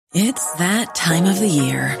It's that time of the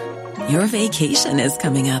year. Your vacation is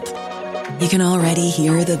coming up. You can already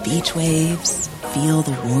hear the beach waves, feel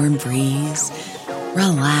the warm breeze,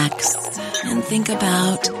 relax, and think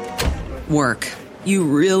about work. You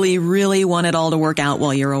really, really want it all to work out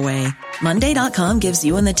while you're away. Monday.com gives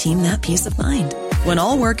you and the team that peace of mind. When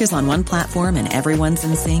all work is on one platform and everyone's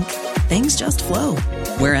in sync, things just flow.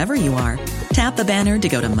 Wherever you are, tap the banner to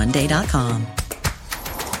go to Monday.com.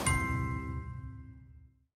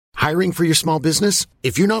 Hiring for your small business?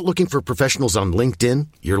 If you're not looking for professionals on LinkedIn,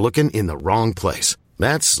 you're looking in the wrong place.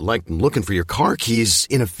 That's like looking for your car keys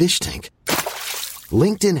in a fish tank.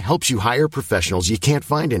 LinkedIn helps you hire professionals you can't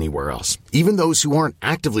find anywhere else, even those who aren't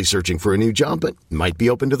actively searching for a new job but might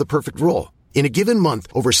be open to the perfect role. In a given month,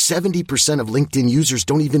 over 70% of LinkedIn users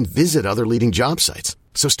don't even visit other leading job sites.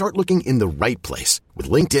 So start looking in the right place.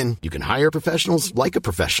 With LinkedIn, you can hire professionals like a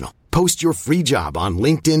professional. Post your free job on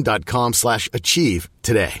linkedin.com/achieve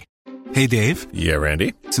today. Hey, Dave. Yeah,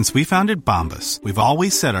 Randy. Since we founded Bombas, we've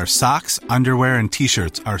always said our socks, underwear, and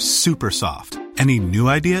T-shirts are super soft. Any new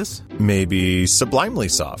ideas? Maybe sublimely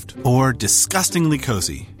soft. Or disgustingly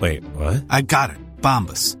cozy. Wait, what? I got it.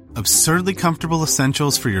 Bombas. Absurdly comfortable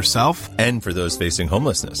essentials for yourself and for those facing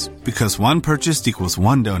homelessness. Because one purchased equals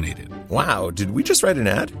one donated. Wow, did we just write an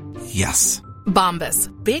ad? Yes. Bombas.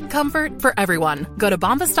 Big comfort for everyone. Go to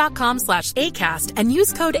bombas.com/ACAST and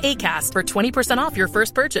use code ACAST for 20% off your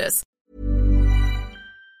first purchase.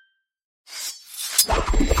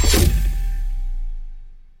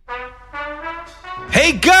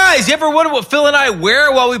 Hey guys, you ever wonder what Phil and I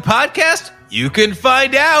wear while we podcast? You can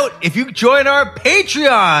find out if you join our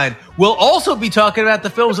Patreon. We'll also be talking about the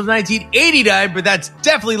films of 1989, but that's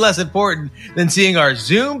definitely less important than seeing our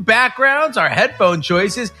Zoom backgrounds, our headphone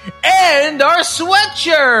choices, and our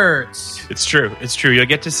sweatshirts. It's true. It's true. You'll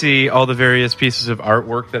get to see all the various pieces of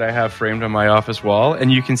artwork that I have framed on my office wall, and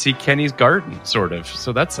you can see Kenny's garden, sort of.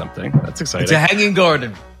 So that's something. That's exciting. It's a hanging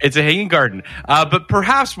garden. It's a hanging garden. But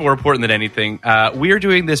perhaps more important than anything, we are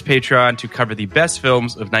doing this Patreon to cover the best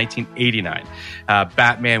films of 1989.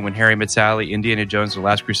 Batman, When Harry Met Sally, Indiana Jones, The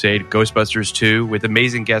Last Crusade, Ghostbusters 2, with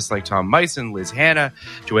amazing guests like Tom Meissen, Liz Hanna,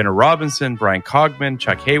 Joanna Robinson, Brian Cogman,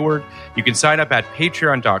 Chuck Hayward. You can sign up at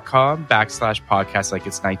patreon.com/podcast like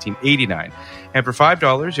it's 1989. And for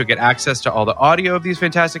 $5, you'll get access to all the audio of these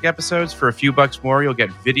fantastic episodes. For a few bucks more, you'll get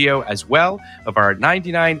video as well of our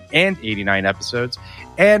 99 and 89 episodes.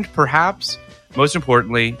 And perhaps, most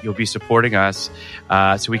importantly, you'll be supporting us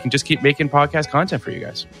so we can just keep making podcast content for you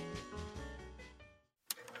guys.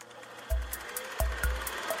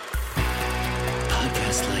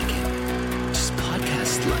 Podcast like it. Just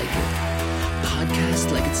podcast like it.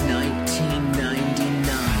 Podcast like it's 1999.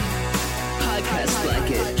 Podcast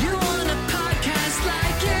like it. You want a podcast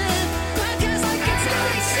like it? Podcast like it's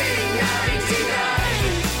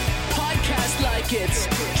 1999. Podcast like it's.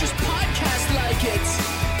 Just podcast like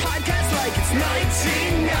it's. Podcast like it's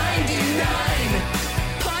 1999.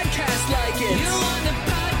 Podcast like it. You want a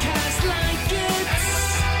podcast like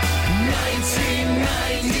it's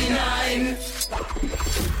 1999.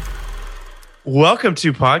 Welcome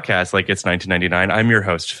to Podcast Like It's 1999. I'm your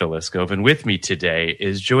host, Phil Iskov, and with me today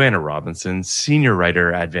is Joanna Robinson, senior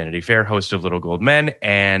writer at Vanity Fair, host of Little Gold Men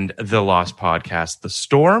and the Lost podcast, The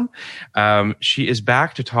Storm. She is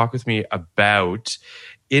back to talk with me about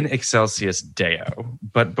In Excelsis Deo.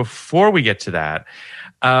 But before we get to that,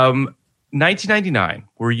 1999,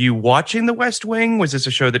 were you watching The West Wing? Was this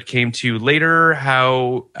a show that came to you later?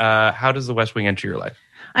 How does The West Wing enter your life?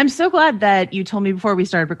 I'm so glad that you told me before we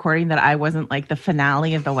started recording that I wasn't like the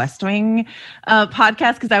finale of the West Wing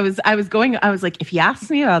podcast, because I was like, if you ask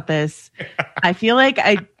me about this, I feel like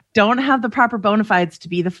I don't have the proper bona fides to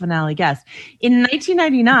be the finale guest. In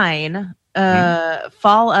 1999,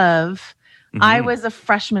 fall of, I was a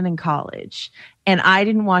freshman in college, and I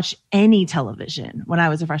didn't watch any television when I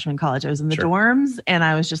was a freshman in college. I was in the dorms, and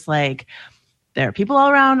I was just like, there are people all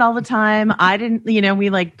around all the time. I didn't, we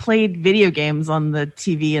like played video games on the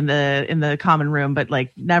TV in the common room, but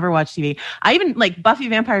like never watched TV. I even like Buffy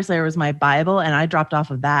Vampire Slayer was my Bible, and I dropped off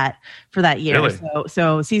of that for that year. Really?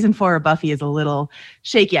 So season 4 of Buffy is a little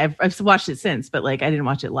shaky. I've watched it since, but like I didn't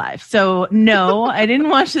watch it live. So no, I didn't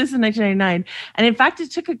watch this in 1999. And in fact,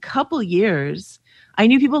 it took a couple years. I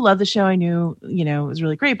knew people loved the show. I knew, it was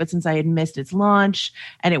really great. But since I had missed its launch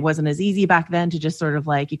and it wasn't as easy back then to just sort of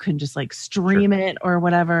like, you couldn't just like stream it or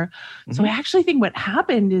whatever. Mm-hmm. So I actually think what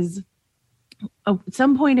happened is at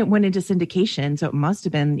some point it went into syndication. So it must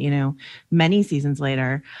have been, many seasons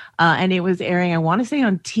later. And it was airing, I want to say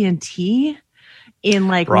on TNT in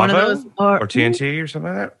like Bravo? one of those or TNT or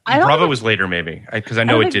something like that. Bravo was later, maybe, because I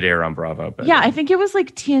know it did air on Bravo. But yeah, I think it was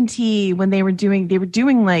like TNT when they were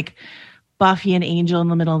doing like Buffy and Angel in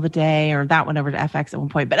the middle of the day, or that went over to FX at one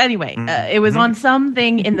point. But anyway, it was on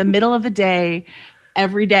something in the middle of the day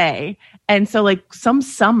every day. And so like some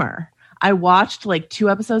summer, I watched like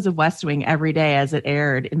 2 episodes of West Wing every day as it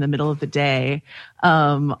aired in the middle of the day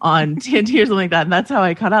on TNT or something like that. And that's how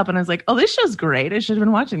I caught up. And I was like, oh, this show's great. I should have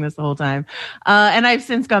been watching this the whole time. And I've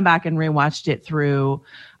since gone back and rewatched it through,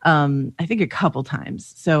 I think a couple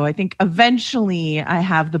times. So I think eventually I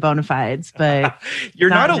have the bona fides, but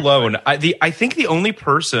you're not alone. I think the only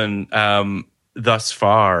person thus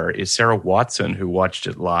far is Sarah Watson, who watched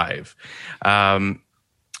it live.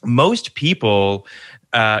 Most people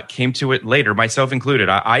came to it later, myself included.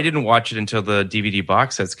 I didn't watch it until the DVD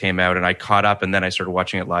box sets came out, and I caught up, and then I started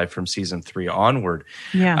watching it live from season 3 onward.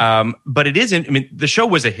 Yeah. But it isn't, I mean, the show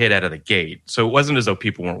was a hit out of the gate, so it wasn't as though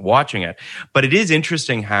people weren't watching it. But it is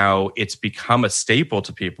interesting how it's become a staple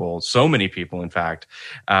to people, so many people, in fact,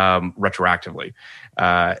 retroactively.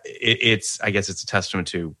 I guess it's a testament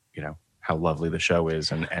to, how lovely the show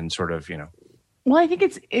is and sort of, Well, I think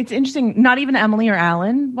it's interesting. Not even Emily or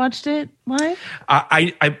Alan watched it live.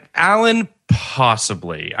 Alan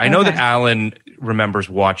possibly. I know that Alan remembers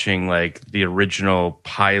watching like the original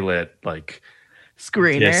pilot, like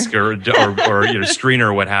screener disc or screener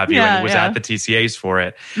or what have you, and was at the TCAs for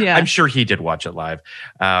it. Yeah. I'm sure he did watch it live,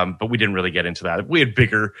 but we didn't really get into that.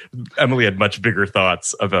 Emily had much bigger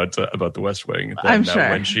thoughts about the West Wing than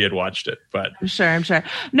when she had watched it. But I'm sure.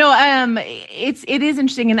 No, it is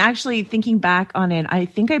interesting, and actually thinking back on it, I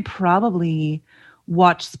think I probably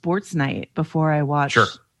watched Sports Night before I watched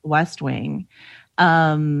West Wing.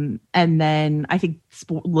 And then I think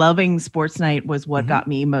loving Sports Night was what got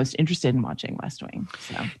me most interested in watching West Wing.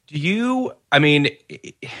 So,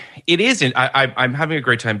 it isn't. I'm having a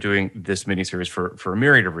great time doing this miniseries for a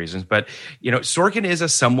myriad of reasons, but Sorkin is a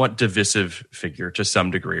somewhat divisive figure to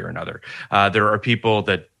some degree or another. There are people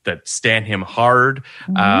that stand him hard,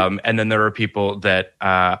 and then there are people that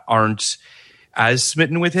aren't as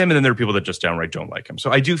smitten with him, and then there are people that just downright don't like him. So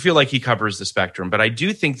I do feel like he covers the spectrum, but I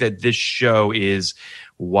do think that this show is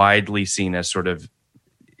widely seen as sort of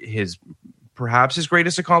perhaps his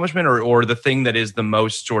greatest accomplishment, or the thing that is the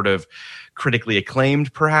most sort of critically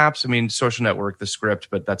acclaimed, perhaps. I mean, Social Network, the script,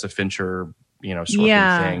 but that's a Fincher,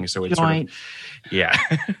 Sorkin thing. So it's sort of,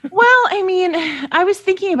 Well, I mean, I was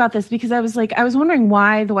thinking about this because I was wondering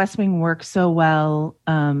why The West Wing works so well,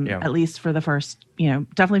 at least for the first,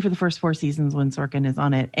 definitely for the first 4 seasons when Sorkin is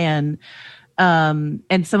on it. And some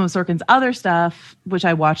of Sorkin's other stuff, which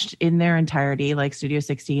I watched in their entirety, like Studio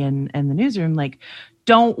 60 and The Newsroom, like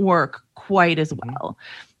don't work quite as well.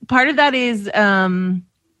 Part of that is,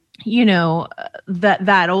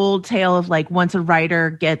 that old tale of like once a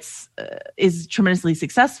writer is tremendously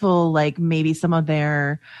successful, like maybe some of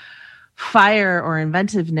their fire or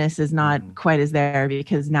inventiveness is not quite as there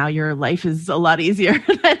because now your life is a lot easier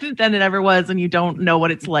than it ever was, and you don't know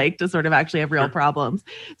what it's like to sort of actually have real problems.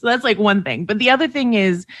 So that's like one thing. But the other thing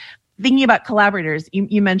is thinking about collaborators.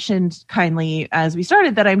 You mentioned kindly as we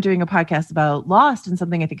started that I'm doing a podcast about Lost, and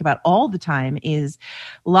something I think about all the time is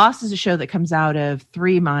Lost is a show that comes out of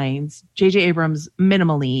 3 minds: J.J. Abrams,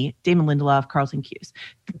 minimally, Damon Lindelof, Carlton Cuse.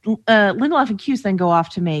 Lindelof and Cuse then go off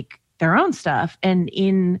to make their own stuff, and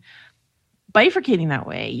in bifurcating that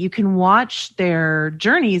way, you can watch their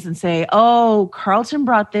journeys and say, oh, Carlton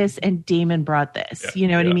brought this and Damon brought this. You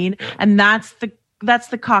know what I mean? Yeah. And that's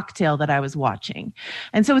the cocktail that I was watching.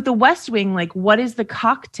 And so with The West Wing, like, what is the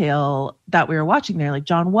cocktail that we were watching there? Like,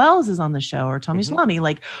 John Wells is on the show, or Tommy Salami.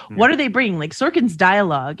 Like, what are they bringing? Like, Sorkin's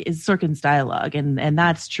dialogue is Sorkin's dialogue. And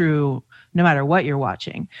that's true no matter what you're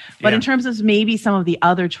watching. But in terms of maybe some of the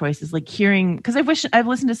other choices, like hearing, because I've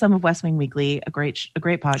listened to some of West Wing Weekly, a great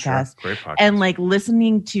podcast. Sure, great podcast. And like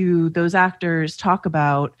listening to those actors talk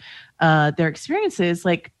about their experiences,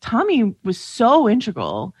 like Tommy was so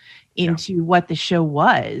integral into what the show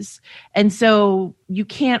was. And so you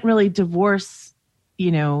can't really divorce,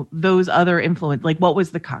 those other influence. Like, what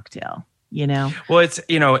was the cocktail, Well, it's,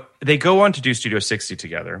 they go on to do Studio 60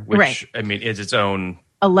 together, which I mean, is its own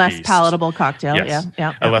a less palatable cocktail. Yes.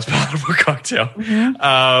 Yeah. A less palatable cocktail.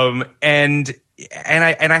 And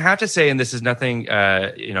I have to say, and this is nothing,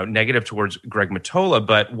 negative towards Greg Mottola,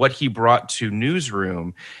 but what he brought to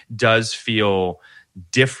Newsroom does feel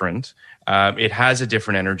different. It has a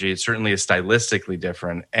different energy. It certainly is stylistically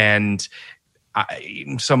different. And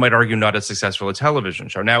some might argue not as successful a television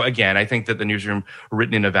show. Now, again, I think that The Newsroom,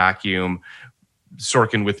 written in a vacuum,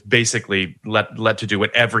 Sorkin with basically let to do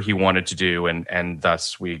whatever he wanted to do, and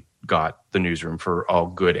thus we got the newsroom for all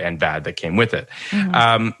good and bad that came with it.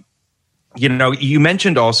 Mm-hmm. You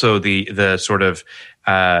mentioned also the sort of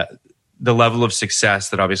the level of success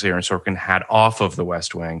that obviously Aaron Sorkin had off of The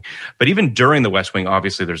West Wing, but even during The West Wing,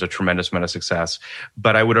 obviously there's a tremendous amount of success.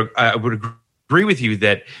 But I would agree with you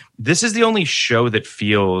that this is the only show that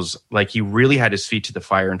feels like he really had his feet to the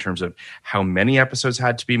fire in terms of how many episodes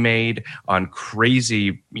had to be made on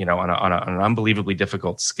crazy, on an unbelievably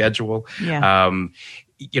difficult schedule. Yeah.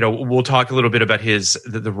 We'll talk a little bit about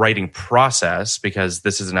the writing process, because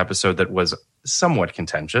this is an episode that was somewhat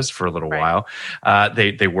contentious for a little while.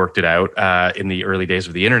 They worked it out in the early days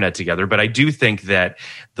of the internet together. But I do think that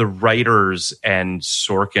the writers and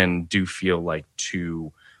Sorkin do feel like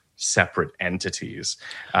two separate entities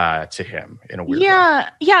to him in a weird way.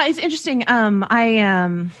 Yeah, it's interesting.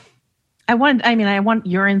 I want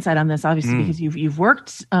your insight on this, obviously, because you've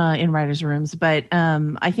worked in writers' rooms, but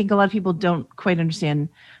I think a lot of people don't quite understand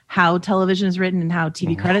how television is written and how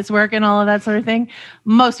TV credits work and all of that sort of thing.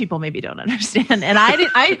 Most people maybe don't understand, and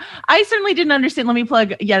I certainly didn't understand. Let me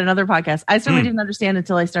plug yet another podcast. I certainly didn't understand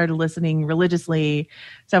until I started listening religiously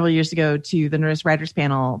several years ago to the Nerdist Writers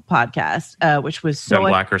Panel podcast, which was Ben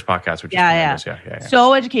Blacker's podcast, which is tremendous. Yeah.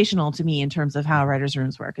 So educational to me in terms of how writers'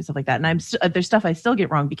 rooms work and stuff like that. And there's stuff I still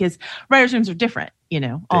get wrong because writers' rooms are different,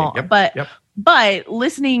 But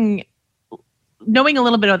listening, knowing a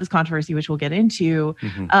little bit about this controversy, which we'll get into,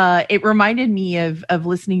 it reminded me of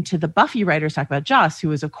listening to the Buffy writers talk about Joss,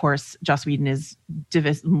 who is, of course, Joss Whedon is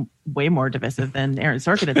way more divisive than Aaron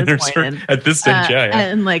Sorkin at this point. At this stage,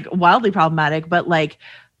 and like wildly problematic. But like,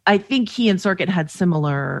 I think he and Sorkin had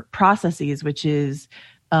similar processes, which is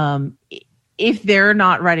if they're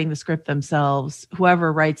not writing the script themselves,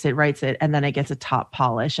 whoever writes it, and then it gets a top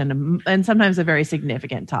polish and sometimes a very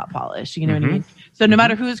significant top polish. You know what I mean? So no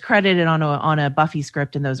matter who's credited on a Buffy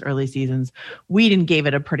script in those early seasons, Whedon gave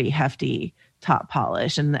it a pretty hefty top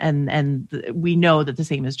polish, and we know that the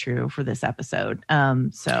same is true for this episode.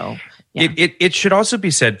 It should also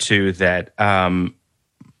be said too that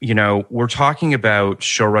we're talking about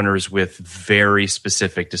showrunners with very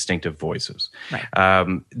specific, distinctive voices.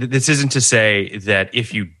 Right. This isn't to say that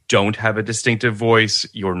if you don't have a distinctive voice,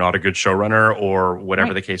 you're not a good showrunner or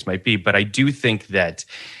whatever the case might be. But I do think that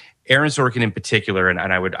Aaron Sorkin in particular, and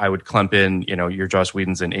I would clump in, your Joss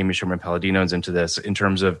Whedons and Amy Sherman Palladino's into this in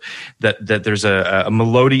terms of that there's a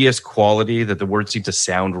melodious quality, that the words need to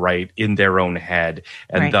sound right in their own head,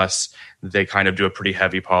 and thus they kind of do a pretty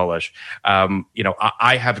heavy polish.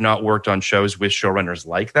 I have not worked on shows with showrunners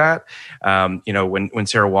like that. When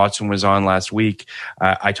Sarah Watson was on last week,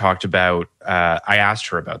 I talked about, I asked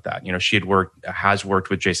her about that. She has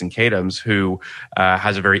worked with Jason Katims, who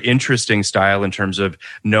has a very interesting style in terms of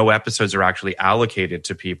no episodes are actually allocated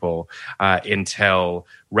to people until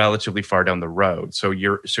relatively far down the road. So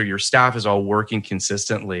your staff is all working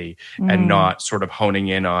consistently and not sort of honing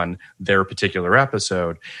in on their particular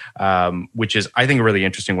episode, which is, I think, a really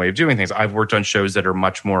interesting way of doing things. I've worked on shows that are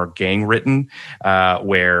much more gang written,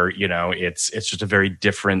 where, it's just a very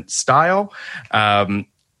different style.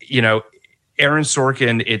 Aaron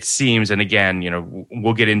Sorkin, it seems, and again,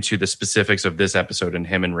 we'll get into the specifics of this episode and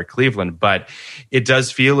him and Rick Cleveland, but it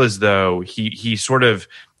does feel as though he sort of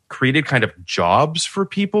created kind of jobs for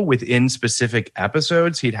people within specific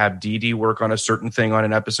episodes. He'd have DD work on a certain thing on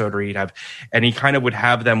an episode, or and he kind of would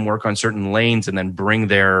have them work on certain lanes and then bring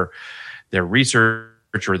their research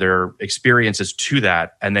or their experiences to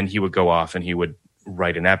that. And then he would go off and he would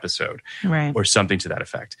write an episode or something to that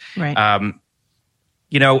effect. Right.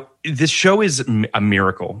 This show is a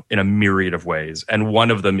miracle in a myriad of ways. And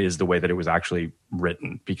one of them is the way that it was actually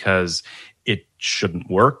written, because it shouldn't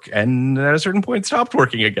work. And at a certain point stopped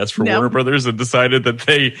working, I guess, for Warner Brothers, and decided that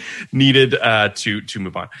they needed to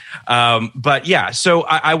move on. But yeah, so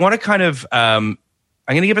I want to kind of, I'm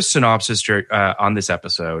going to give a synopsis on this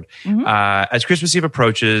episode. As Christmas Eve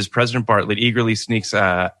approaches, President Bartlet eagerly sneaks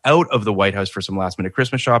out of the White House for some last-minute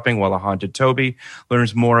Christmas shopping, while a haunted Toby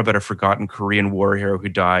learns more about a forgotten Korean war hero who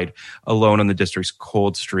died alone on the district's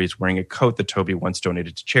cold streets wearing a coat that Toby once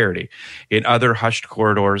donated to charity. In other hushed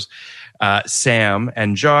corridors, Sam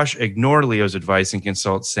and Josh ignore Leo's advice and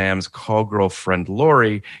consult Sam's call girl friend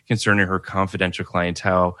Lori concerning her confidential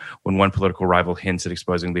clientele when one political rival hints at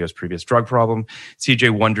exposing Leo's previous drug problem.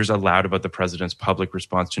 CJ wonders aloud about the president's public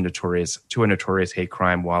response to a notorious hate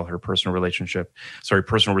crime, while her personal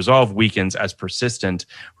resolve weakens as persistent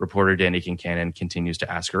reporter Danny Kincannon continues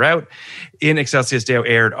to ask her out. In Excelsius Deo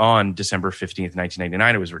aired on December 15th,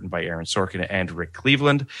 1999. It was written by Aaron Sorkin and Rick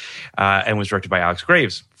Cleveland, and was directed by Alex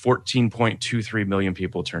Graves. 14.23 million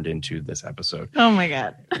people turned into this episode. Oh my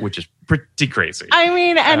God. Which is pretty crazy. I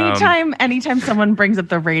mean, anytime someone brings up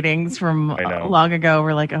the ratings from long ago,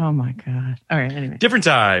 we're like, oh my God. All right, anyway. Different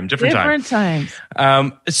times.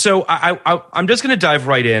 So I'm just going to dive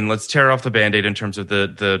right in. Let's tear off the Band-Aid in terms of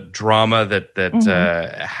the drama that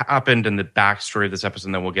happened and the backstory of this episode,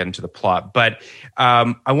 and then we'll get into the plot. But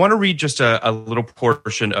I want to read just a little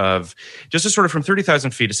portion of, just a sort of from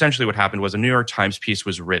 30,000 feet. Essentially what happened was a New York Times piece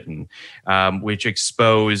was written, which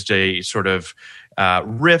exposed a sort of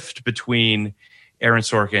rift between Aaron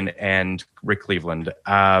Sorkin and Rick Cleveland.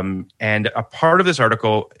 And a part of this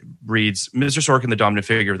article reads, Mr. Sorkin, the dominant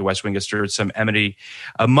figure of the West Wing, has stirred some enmity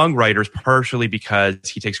among writers, partially because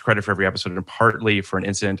he takes credit for every episode and partly for an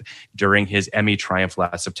incident during his Emmy triumph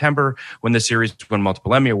last September when the series won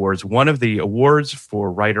multiple Emmy Awards. One of the awards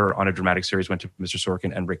for writer on a dramatic series went to Mr.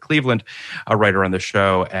 Sorkin and Rick Cleveland, a writer on the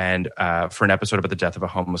show, and for an episode about the death of a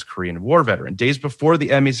homeless Korean War veteran. Days before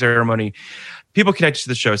the Emmy ceremony, people connected to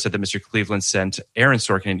the show said that Mr. Cleveland sent Aaron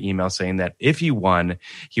Sorkin an email saying that if he won,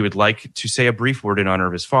 he would like to say a brief word in honor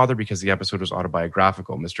of his father because the episode was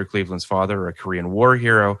autobiographical. Mr. Cleveland's father, a Korean War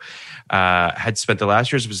hero, had spent the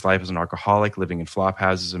last years of his life as an alcoholic, living in flop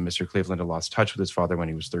houses, and Mr. Cleveland had lost touch with his father when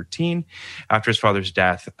he was 13. After his father's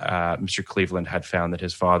death, Mr. Cleveland had found that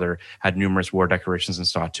his father had numerous war decorations and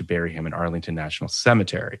sought to bury him in Arlington National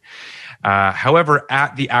Cemetery. However,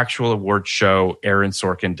 at the actual award show, Aaron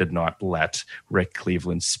Sorkin did not let Rick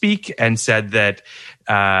Cleveland speak and said that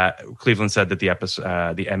Cleveland said that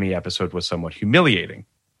the Emmy episode was somewhat humiliating.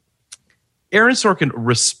 Aaron Sorkin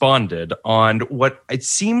responded on what it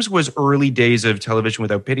seems was early days of Television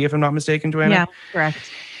Without Pity, if I'm not mistaken, Joanna. Yeah,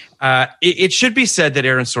 correct. It should be said that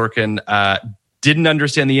Aaron Sorkin didn't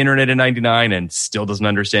understand the internet in 99 and still doesn't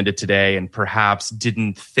understand it today, and perhaps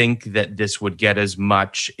didn't think that this would get as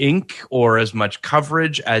much ink or as much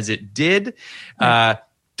coverage as it did.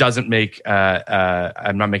 Doesn't make,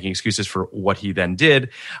 I'm not making excuses for what he then did.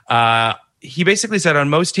 He basically said, on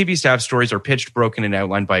most TV staff, stories are pitched, broken, and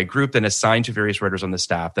outlined by a group, then assigned to various writers on the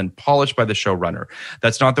staff, then polished by the showrunner.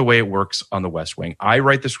 That's not the way it works on the West Wing. I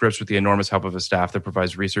write the scripts with the enormous help of a staff that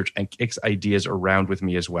provides research and kicks ideas around with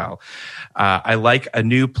me as well. I like a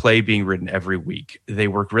new play being written every week. They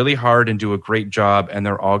work really hard and do a great job, and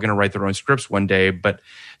they're all going to write their own scripts one day. But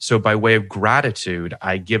so by way of gratitude,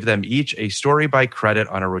 I give them each a story by credit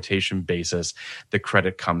on a rotation basis. The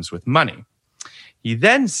credit comes with money. He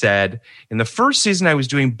then said, in the first season, I was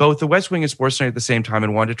doing both The West Wing and SportsCenter at the same time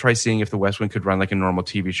and wanted to try seeing if The West Wing could run like a normal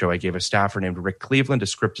TV show. I gave a staffer named Rick Cleveland a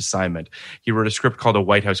script assignment. He wrote a script called A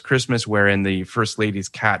White House Christmas, wherein the First Lady's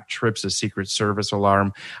cat trips a Secret Service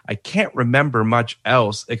alarm. I can't remember much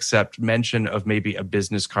else except mention of maybe a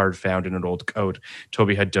business card found in an old coat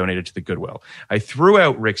Toby had donated to the Goodwill. I threw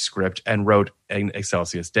out Rick's script and wrote an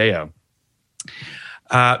Excelsius Deo.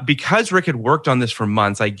 Because Rick had worked on this for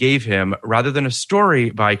months, I gave him, rather than a story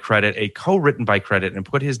by credit, a co-written by credit and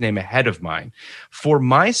put his name ahead of mine. For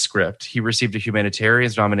my script, he received a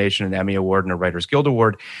Humanitarians nomination, an Emmy Award, and a Writers Guild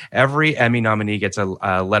Award. Every Emmy nominee gets a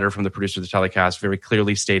letter from the producer of the telecast very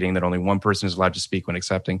clearly stating that only one person is allowed to speak when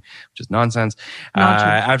accepting, which is nonsense,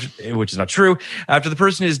 which is not true. After the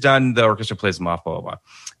person is done, the orchestra plays them off, blah, blah, blah.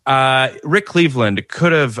 Rick Cleveland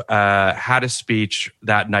could have had a speech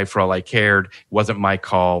that night for all I cared. It wasn't my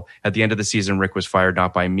call. At the end of the season, Rick was fired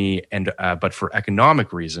not by me, but for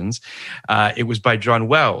economic reasons. It was by John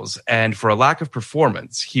Wells, and for a lack of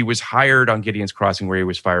performance, he was hired on Gideon's Crossing, where he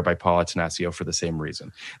was fired by Paul Attanasio for the same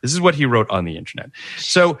reason. This is what he wrote on the internet.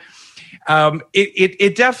 So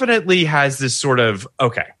it definitely has this sort of,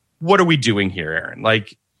 okay, what are we doing here, Aaron?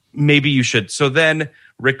 Like, maybe you should. So then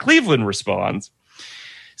Rick Cleveland responds.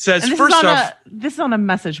 Says, first off, this is on a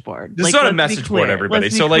message board. This is on a message board, everybody.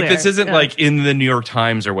 So like, this isn't like in the New York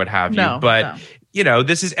Times or what have you, but you know,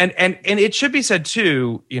 this is, and it should be said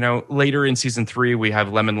too, you know, later in season 3, we have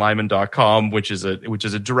lemonlyman.com, which is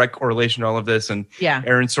a direct correlation to all of this. And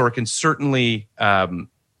Aaron Sorkin certainly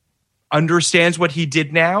understands what he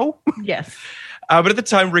did now. Yes. But at the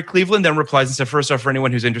time, Rick Cleveland then replies and said, first off, for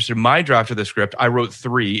anyone who's interested in my draft of the script, I wrote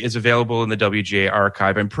 3, is available in the WGA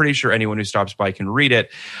archive. I'm pretty sure anyone who stops by can read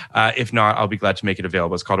it. If not, I'll be glad to make it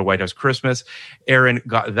available. It's called A White House Christmas. Aaron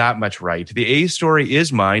got that much right. The A story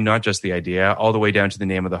is mine, not just the idea, all the way down to the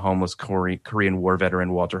name of the homeless Korean War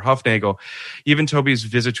veteran, Walter Hufnagel. Even Toby's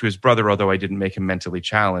visit to his brother, although I didn't make him mentally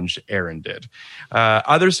challenged, Aaron did.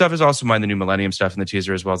 Other stuff is also mine, the New Millennium stuff in the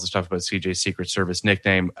teaser, as well as the stuff about CJ's Secret Service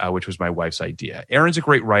nickname, which was my wife's idea. Aaron's a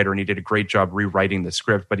great writer and he did a great job rewriting the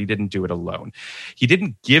script, but he didn't do it alone. He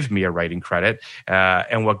didn't give me a writing credit.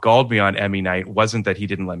 And what galled me on Emmy night wasn't that he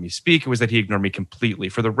didn't let me speak. It was that he ignored me completely.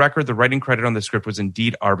 For the record, the writing credit on the script was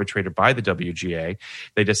indeed arbitrated by the WGA.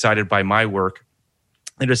 They decided my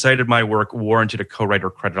work warranted a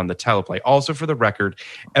co-writer credit on the teleplay. Also, for the record,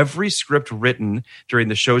 every script written during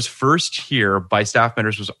the show's first year by staff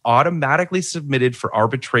members was automatically submitted for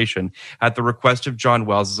arbitration at the request of John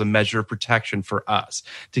Wells as a measure of protection for us,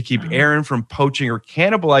 to keep Aaron from poaching or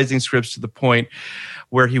cannibalizing scripts to the point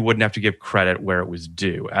where he wouldn't have to give credit where it was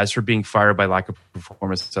due. As for being fired by lack of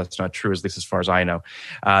performance, that's not true, at least as far as I know.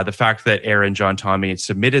 The fact that Aaron, John, Tommy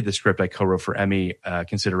submitted the script I co-wrote for Emmy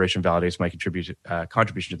consideration validates my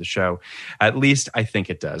contribution to the show. At least I think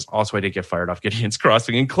it does. Also, I did get fired off Gideon's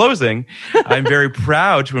Crossing. In closing, I'm very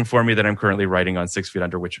proud to inform you that I'm currently writing on 6 Feet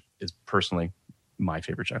Under, which is personally my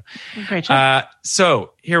favorite show. Great show.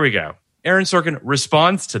 So here we go. Aaron Sorkin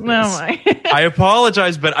responds to this. No, I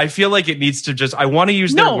apologize, but I feel like it needs to just, I want to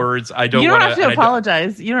use their words. I don't want to. You don't have to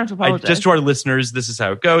apologize. You don't have to apologize. Just to our listeners, this is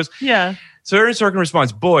how it goes. Yeah. So Aaron Sorkin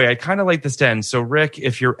responds, boy, I kind of like this end. So Rick,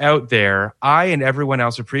 if you're out there, I and everyone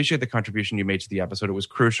else appreciate the contribution you made to the episode. It was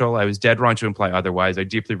crucial. I was dead wrong to imply otherwise. I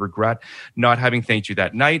deeply regret not having thanked you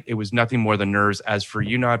that night. It was nothing more than nerves. As for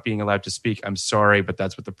you not being allowed to speak, I'm sorry, but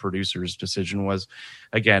that's what the producer's decision was.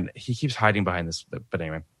 Again, he keeps hiding behind this, but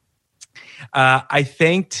anyway. I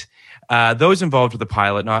thanked those involved with the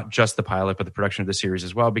pilot, not just the pilot, but the production of the series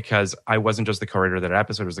as well, because I wasn't just the co-writer of that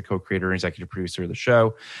episode, I was the co-creator and executive producer of the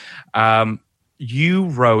show. You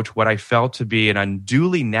wrote what I felt to be an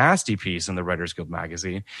unduly nasty piece in the Writers Guild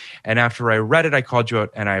magazine. And after I read it, I called you out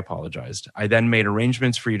and I apologized. I then made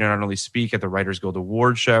arrangements for you to not only speak at the Writers Guild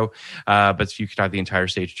Award show, but you could have the entire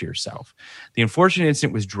stage to yourself. The unfortunate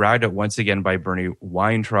incident was dragged out once again by Bernie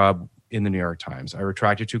Weintraub in the New York Times. I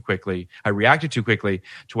reacted too quickly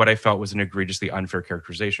to what I felt was an egregiously unfair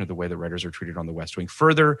characterization of the way that writers are treated on the West Wing.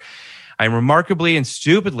 Further, I'm remarkably and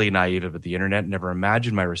stupidly naive about the internet. Never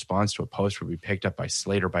imagined my response to a post would be picked up by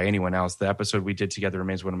Slate or by anyone else. The episode we did together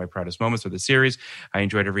remains one of my proudest moments of the series. I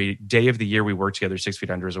enjoyed every day of the year we worked together. 6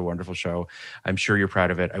 Feet Under is a wonderful show. I'm sure you're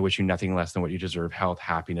proud of it. I wish you nothing less than what you deserve: health,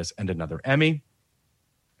 happiness, and another Emmy.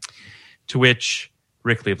 To which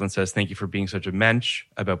Rick Cleveland says, thank you for being such a mensch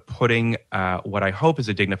about putting what I hope is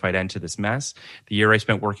a dignified end to this mess. The year I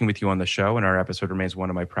spent working with you on the show and our episode remains one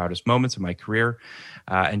of my proudest moments of my career.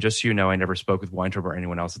 And just so you know, I never spoke with Weintraub or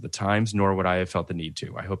anyone else at the Times, nor would I have felt the need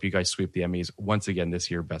to. I hope you guys sweep the Emmys once again this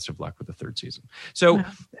year. Best of luck with the third season. So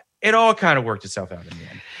it all kind of worked itself out in the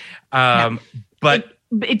end. But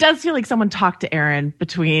it does feel like someone talked to Aaron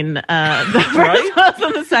between the first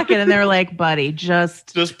and the second, and they were like, buddy,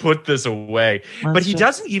 just put this away. But he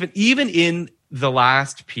doesn't even in the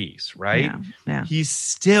last piece, right? Yeah. He's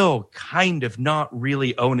still kind of not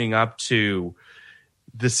really owning up to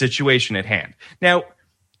the situation at hand. Now,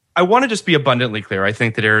 I want to just be abundantly clear. I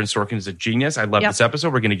think that Aaron Sorkin is a genius. I love this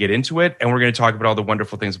episode. We're going to get into it, and we're going to talk about all the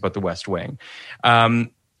wonderful things about the West Wing.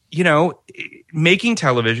 Making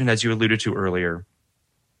television, as you alluded to earlier,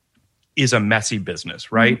 is a messy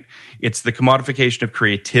business, right? Mm-hmm. It's the commodification of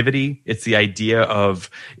creativity. It's the idea of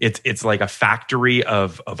it's like a factory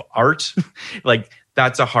of art. Like,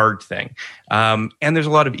 that's a hard thing. And there's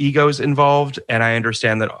a lot of egos involved. And I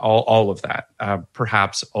understand that all of that,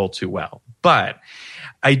 perhaps all too well. But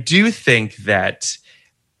I do think that,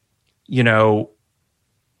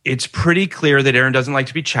 it's pretty clear that Aaron doesn't like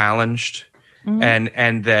to be challenged.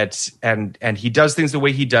 Mm-hmm. And he does things the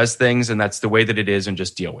way he does things, and that's the way that it is, and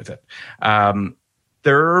just deal with it.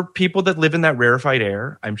 There are people that live in that rarefied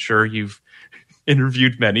air. I'm sure you've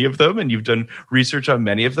interviewed many of them and you've done research on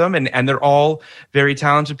many of them, and they're all very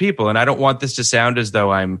talented people. And I don't want this to sound as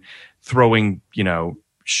though I'm throwing,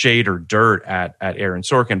 shade or dirt at Aaron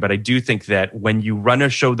Sorkin, but I do think that when you run a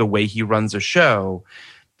show the way he runs a show,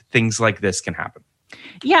 things like this can happen.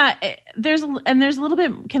 Yeah, there's a little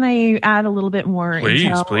bit. Can I add a little bit more?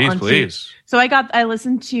 Please. So I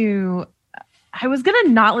listened to. I was gonna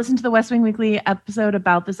not listen to the West Wing Weekly episode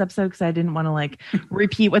about this episode because I didn't want to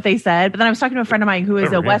repeat what they said. But then I was talking to a friend of mine who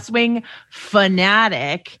is a West Wing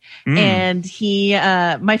fanatic, and he.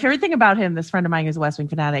 My favorite thing about him, this friend of mine who's a West Wing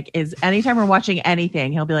fanatic, is anytime we're watching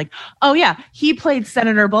anything, he'll be like, "Oh yeah, he played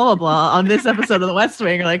Senator blah blah blah on this episode of the West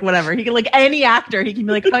Wing," or like whatever. He can any actor, he can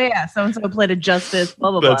be like, "Oh yeah, so and so played a justice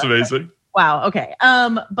blah blah blah." That's amazing. Wow. Okay.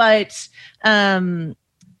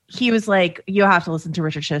 He was like, you have to listen to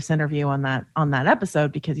Richard Schiff's interview on that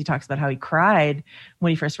episode because he talks about how he cried when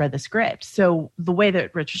he first read the script. So the way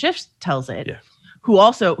that Richard Schiff tells it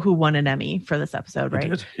who won an Emmy for this episode,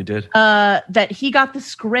 right? He did. That he got the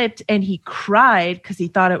script and he cried because he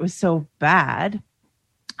thought it was so bad.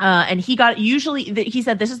 And he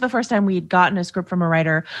said this is the first time we had gotten a script from a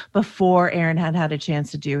writer before Aaron had a chance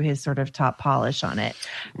to do his sort of top polish on it.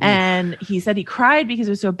 And he said he cried because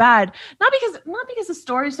it was so bad, not because the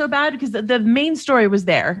story is so bad, because the main story was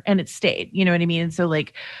there and it stayed, you know what I mean? And so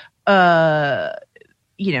like, the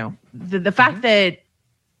fact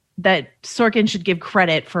that Sorkin should give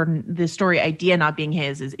credit for the story idea not being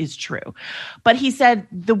his is true. But he said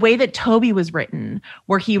the way that Toby was written,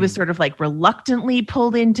 where he was sort of like reluctantly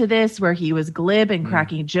pulled into this, where he was glib and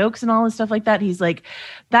cracking jokes and all this stuff like that. He's like,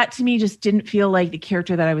 that to me just didn't feel like the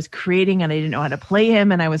character that I was creating, and I didn't know how to play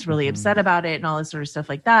him, and I was really upset about it and all this sort of stuff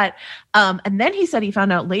like that. And then he said he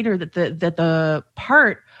found out later that the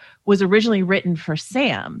part was originally written for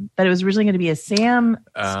Sam, that it was originally going to be a Sam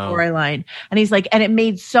storyline. And he's like, and it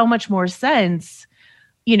made so much more sense,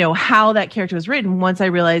 how that character was written once I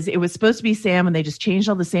realized it was supposed to be Sam, and they just changed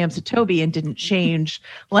all the Sams to Toby and didn't change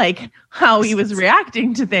like how he was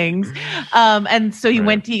reacting to things. And so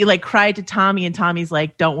he like cried to Tommy, and Tommy's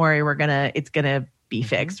like, don't worry, it's going to be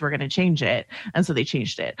fixed. We're going to change it. And so they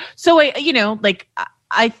changed it. So,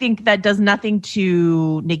 I think that does nothing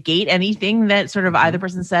to negate anything that sort of either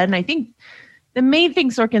person said. And I think the main thing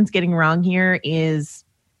Sorkin's getting wrong here is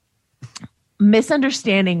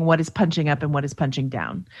misunderstanding what is punching up and what is punching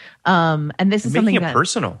down. And this is something that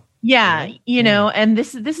personal. Yeah, and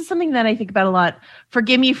this is something that I think about a lot.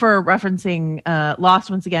 Forgive me for referencing Lost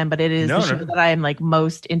once again, but it is the show that I am like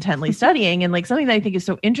most intently studying. And like something that I think is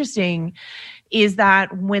so interesting is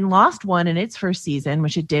that when Lost won in its first season,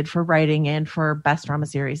 which it did for writing and for best drama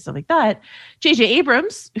series, stuff like that, J.J.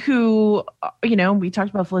 Abrams, who, we talked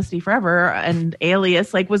about Felicity Forever and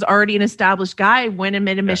Alias, like was already an established guy when it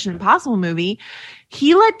made a Mission Impossible movie.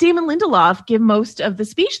 He let Damon Lindelof give most of the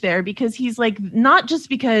speech there because he's like, not just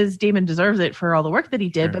because Damon deserves it for all the work that he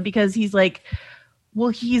did, but because he's like, well,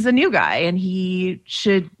 he's a new guy and he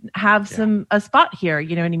should have a spot here.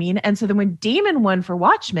 You know what I mean? And so then when Damon won for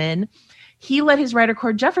Watchmen, he let his writer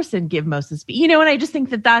Cord Jefferson give most of the speech, and I just think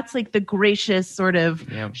that that's like the gracious sort of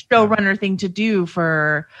showrunner thing to do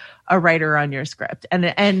for a writer on your script. And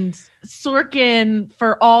Sorkin,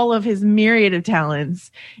 for all of his myriad of talents,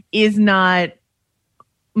 is not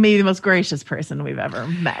maybe the most gracious person we've ever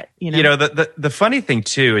met. The funny thing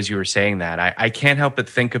too, as you were saying that, I can't help but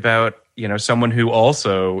think about, someone who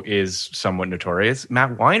also is somewhat notorious,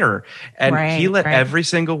 Matt Weiner. And he let every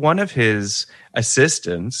single one of his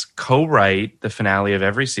assistants co-write the finale of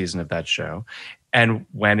every season of that show. And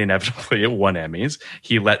when inevitably it won Emmys,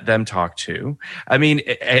 he let them talk too. I mean,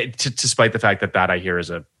 despite the fact that I hear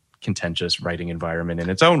is a contentious writing environment in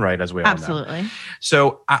its own right, as we all know. Absolutely.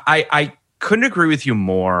 So I couldn't agree with you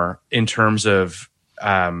more in terms of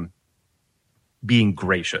being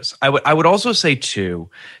gracious. I would also say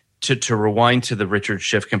too, to rewind to the Richard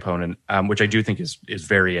Schiff component, which I do think is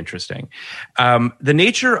very interesting. The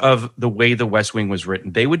nature of the way The West Wing was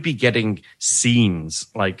written, they would be getting scenes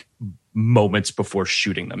like moments before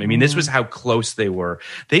shooting them. I mean, this was how close they were.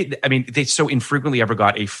 They so infrequently ever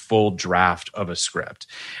got a full draft of a script.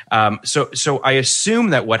 So I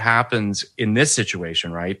assume that what happens in this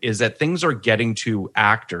situation, right, is that things are getting to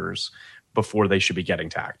actors before they should be getting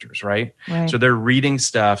to actors, right? So they're reading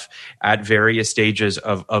stuff at various stages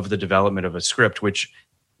of the development of a script, which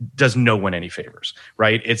does no one any favors,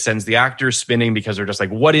 right? It sends the actors spinning because they're just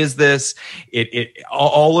like, what is this?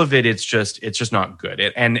 All of it, it's just not good.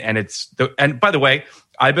 And by the way,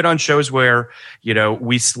 I've been on shows where,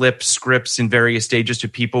 we slip scripts in various stages to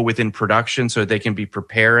people within production so that they can be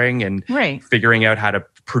preparing and figuring out how to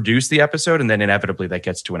produce the episode. And then inevitably that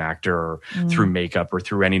gets to an actor or through makeup or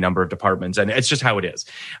through any number of departments. And it's just how it is.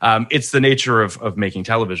 It's the nature of making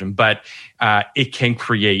television, but it can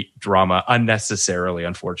create drama unnecessarily,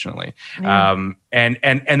 unfortunately. And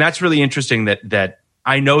that's really interesting that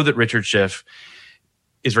I know that Richard Schiff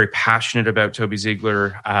is very passionate about Toby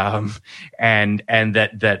Ziegler, and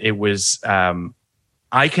that it was.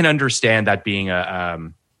 I can understand that being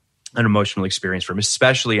an emotional experience for him,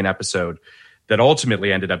 especially an episode that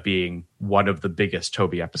ultimately ended up being one of the biggest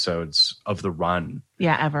Toby episodes of the run.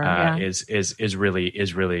 Ever. Is really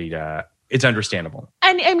it's understandable.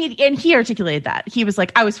 and I mean, and he articulated that. He was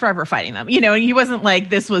like, I was forever fighting them, and he wasn't like,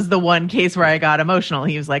 this was the one case where I got emotional.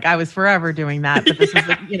 He was like, I was forever doing that, but this was,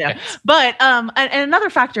 But and another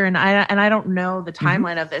factor, and I don't know the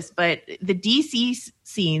timeline of this, but the DC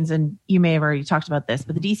scenes, and you may have already talked about this,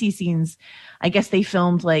 but the DC scenes, I guess they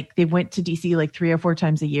filmed they went to DC like 3 or 4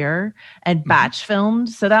 times a year and batch filmed.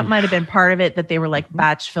 So that might have been part of it, that they were like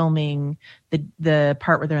batch filming the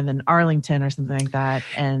part where they're in Arlington or something like that.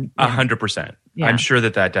 And 100%. Yeah. I'm sure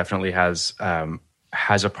that definitely has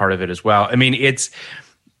a part of it as well. I mean, it's,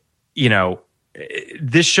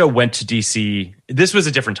 this show went to DC. This was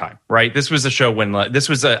a different time, right? This was a show when this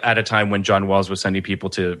was at a time when John Wells was sending people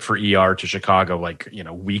for ER to Chicago,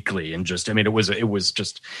 weekly, and just, I mean, it was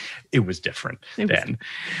different then.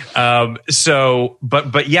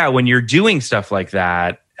 But yeah, when you're doing stuff like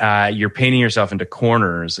that, you're painting yourself into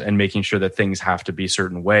corners and making sure that things have to be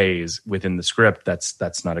certain ways within the script.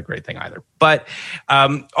 That's not a great thing either. But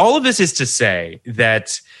all of this is to say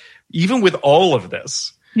that even with all of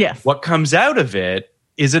this, yes, what comes out of it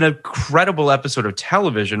is an incredible episode of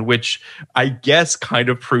television, which I guess kind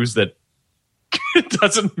of proves that it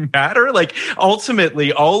doesn't matter. Like,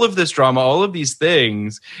 ultimately, all of this drama, all of these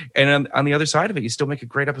things, and on the other side of it, you still make a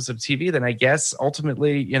great episode of TV. Then I guess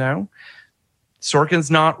ultimately, Sorkin's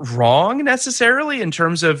not wrong necessarily in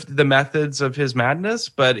terms of the methods of his madness,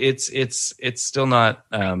 but it's still not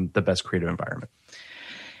the best creative environment.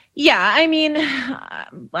 Yeah, I mean,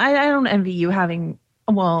 I don't envy you having.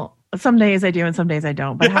 Well, some days I do and some days I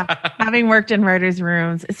don't. But having worked in writers'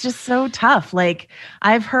 rooms, it's just so tough. Like,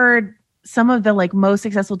 I've heard some of the most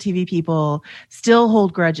successful TV people still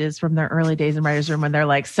hold grudges from their early days in writers' room when they're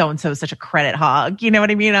like, so and so is such a credit hog. You know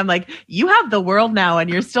what I mean? I'm like, you have the world now, and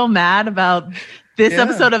you're still mad about this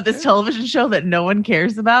episode of this television show that no one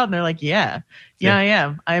cares about. And they're like, yeah, I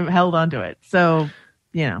am. I'm held onto it. So,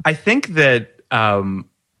 I think that.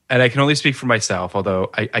 And I can only speak for myself,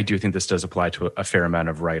 although I do think this does apply to a fair amount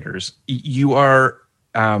of writers. You are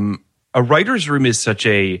a writer's room is such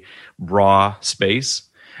a raw space.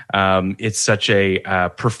 It's such a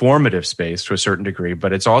performative space to a certain degree,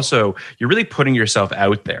 but it's also, you're really putting yourself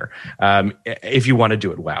out there if you want to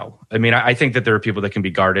do it well. I mean, I think that there are people that can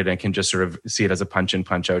be guarded and can just sort of see it as a punch in,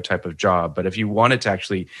 punch out type of job. But if you want it to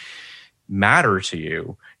actually matter to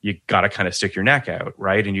you, you got to kind of stick your neck out,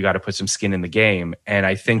 right? And you got to put some skin in the game. And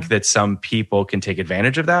I think that some people can take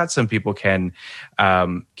advantage of that. Some people can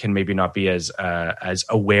maybe not be as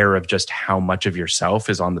aware of just how much of yourself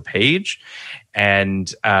is on the page.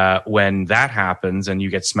 And when that happens and you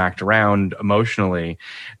get smacked around emotionally,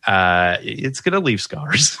 it's going to leave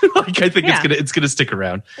scars. I think it's going to stick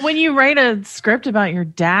around. When you write a script about your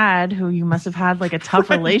dad, who you must have had a tough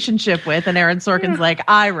relationship with, and Aaron Sorkin's like,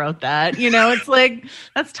 I wrote that, it's like,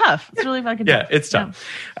 that's tough. It's really fucking tough. Yeah, it's tough.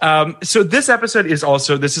 Yeah. So this episode is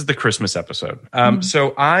the Christmas episode.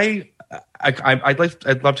 So I'd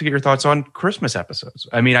love to get your thoughts on Christmas episodes.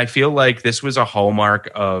 I mean, I feel like this was a hallmark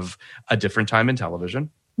of a different time in television.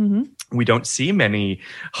 Mm-hmm. We don't see many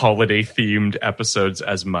holiday-themed episodes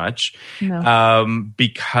as much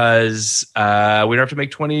because we don't have to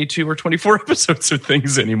make 22 or 24 episodes of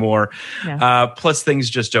things anymore. Yeah. Plus, things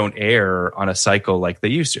just don't air on a cycle like they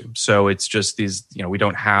used to. So it's just these, we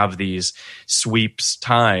don't have these sweeps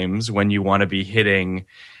times when you want to be hitting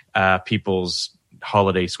people's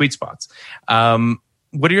holiday sweet spots.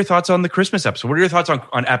 What are your thoughts on the Christmas episode? What are your thoughts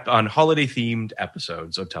on holiday themed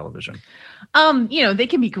episodes of television? They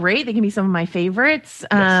can be great. They can be some of my favorites.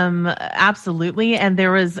 Yes. Absolutely. And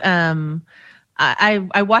there was,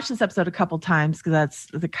 I watched this episode a couple times because that's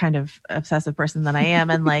the kind of obsessive person that I am.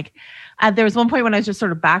 And there was one point when I was just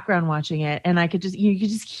sort of background watching it, and you could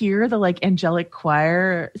just hear the angelic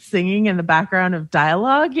choir singing in the background of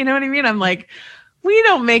dialogue. You know what I mean? I'm like, we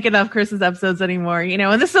don't make enough Christmas episodes anymore,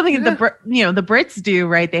 and this is something that the Brits do,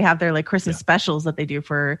 right? They have their Christmas specials that they do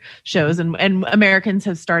for shows, and Americans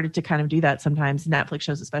have started to kind of do that sometimes. Netflix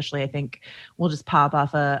shows, especially, I think, will just pop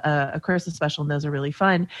off a Christmas special, and those are really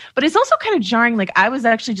fun. But it's also kind of jarring. I was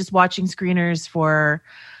actually just watching screeners for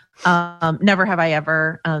Never Have I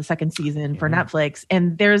Ever, second season for Netflix,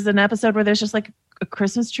 and there's an episode where there's just a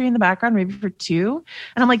Christmas tree in the background, maybe for 2.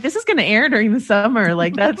 And I'm like, this is going to air during the summer.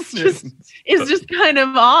 That's just, it's just kind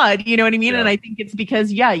of odd. You know what I mean? Yeah. And I think it's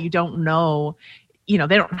because, you don't know, they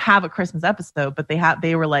don't have a Christmas episode, but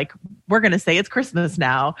they were like, we're going to say it's Christmas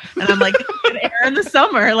now. And I'm like, it's going to air in the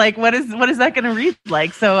summer. What is that going to read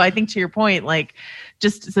like? So I think to your point,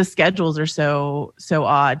 just the schedules are so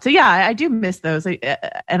odd. So I do miss those.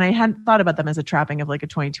 And I hadn't thought about them as a trapping of a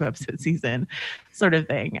 22 episode season sort of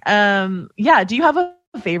thing. Do you have a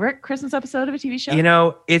favorite Christmas episode of a TV show?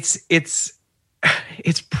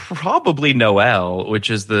 It's probably Noel, which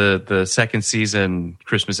is the second season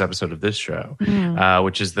Christmas episode of this show,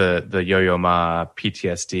 which is the Yo-Yo Ma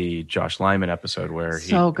PTSD Josh Lyman episode where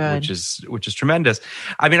so good, which is tremendous.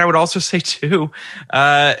 I mean, I would also say too,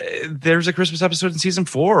 there's a Christmas episode in season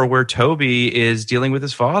 4 where Toby is dealing with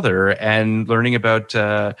his father and learning about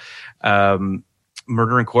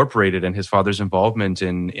Murder Incorporated and his father's involvement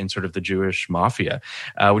in sort of the Jewish mafia,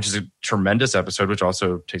 which is a tremendous episode, which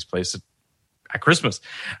also takes place at Christmas.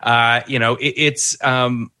 I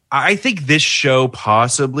think this show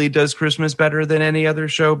possibly does Christmas better than any other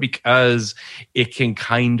show because it can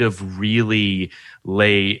kind of really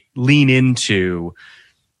lean into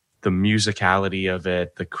the musicality of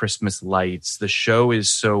it, the Christmas lights. The show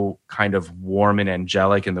is so kind of warm and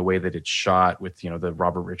angelic in the way that it's shot with, the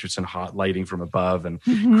Robert Richardson hot lighting from above and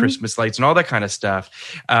Christmas lights and all that kind of stuff.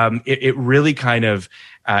 It really kind of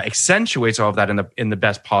accentuates all of that in the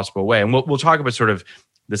best possible way. And we'll talk about sort of,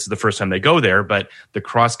 this is the first time they go there, but the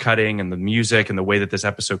cross-cutting and the music and the way that this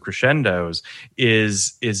episode crescendos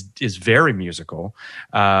is very musical.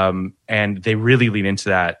 And they really lean into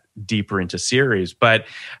that deeper into series. But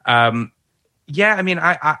yeah, I mean,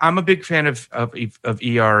 I'm a big fan of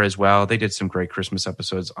ER as well. They did some great Christmas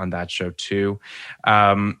episodes on that show too.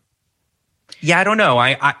 Yeah, I don't know.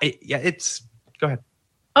 Go ahead.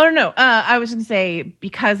 Oh, no. I was going to say,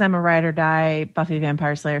 because I'm a ride or die Buffy the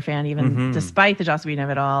Vampire Slayer fan, even despite the Joss Whedon of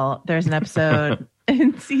it all, there's an episode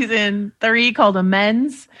in season 3 called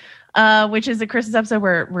Amends, which is a Christmas episode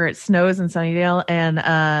where it snows in Sunnydale.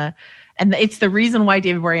 And it's the reason why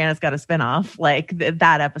David Boreanaz got a spinoff, like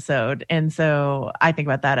that episode. And so I think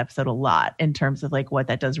about that episode a lot in terms of like what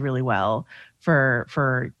that does really well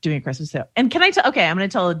for doing a Christmas show. And can I tell? Okay, I'm going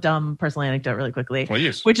to tell a dumb personal anecdote really quickly.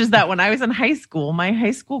 Please. Which is that when I was in high school, my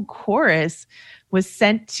high school chorus was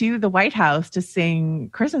sent to the White House to sing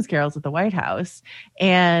Christmas carols at the White House.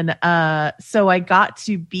 And so I got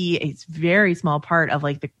to be a very small part of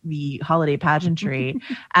like the holiday pageantry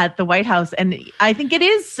at the White House. And I think it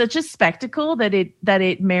is such a spectacle that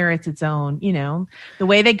it merits its own, the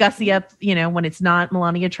way they gussy up, when it's not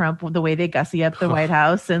Melania Trump, the way they gussy up the White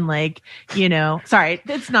House and like, sorry,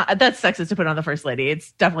 that's sexist to put on the First Lady.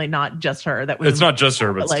 It's definitely not just her. It's not just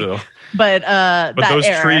her, but like, still. But those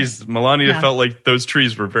era, trees, Melania felt like those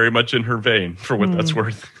trees were very much in her vein for what that's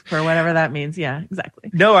worth. For whatever that means. Yeah, exactly.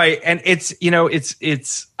 No, I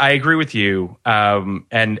agree with you.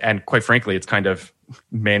 And quite frankly, it's kind of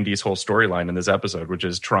Mandy's whole storyline in this episode, which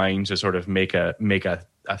is trying to sort of make a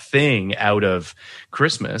thing out of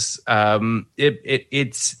Christmas.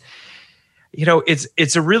 It's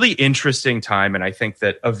a really interesting time. And I think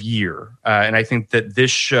that and I think that this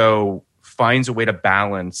show finds a way to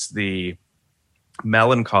balance the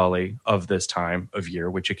melancholy of this time of year,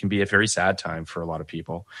 which it can be a very sad time for a lot of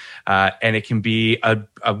people. And it can be a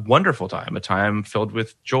wonderful time, a time filled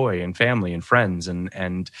with joy and family and friends.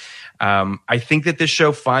 And I think that this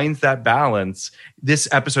show finds that balance, this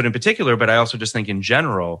episode in particular, but I also just think in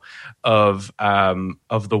general of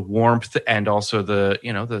the warmth and also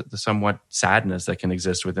the somewhat sadness that can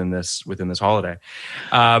exist within this holiday.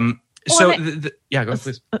 Go ahead,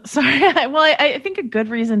 please. Sorry. Well, I think a good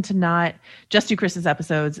reason to not just do Christmas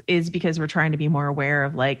episodes is because we're trying to be more aware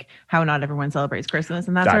of like how not everyone celebrates Christmas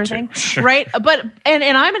and that sort of thing. Sure. Right. But, and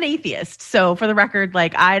I'm an atheist. So for the record,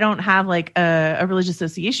 like I don't have like a religious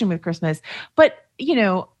association with Christmas, but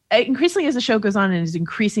increasingly as the show goes on and is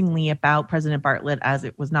increasingly about President Bartlet as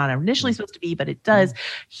it was not initially supposed to be, but it does,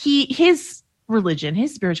 his religion,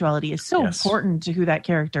 his spirituality is so important to who that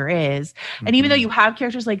character is. And even though you have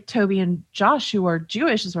characters like Toby and Josh who are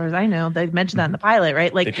Jewish, as far as I know, they mentioned that in the pilot,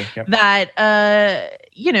 right? Like that,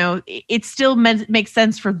 it still makes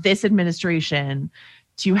sense for this administration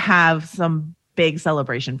to have some big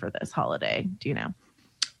celebration for this holiday. Do you know?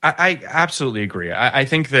 I absolutely agree. I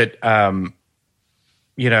think that,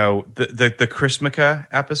 the Chrismica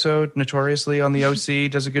episode notoriously on the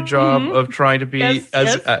OC does a good job of trying to be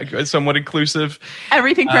somewhat inclusive.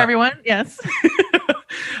 Everything for everyone. Yes.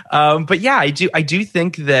 But yeah, I do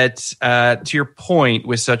think that to your point,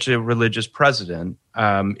 with such a religious president,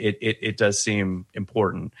 it does seem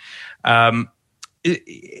important.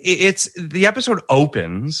 It's the episode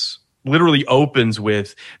literally opens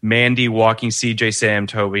with Mandy walking CJ, Sam,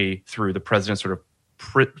 Toby through the president's sort of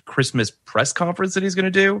Christmas press conference that he's going to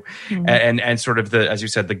do, and sort of as you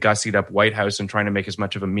said, the gussied up White House and trying to make as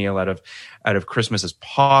much of a meal out of Christmas as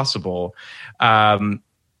possible. And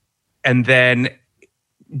then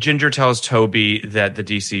Ginger tells Toby that the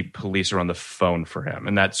DC police are on the phone for him,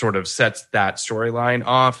 and that sort of sets that storyline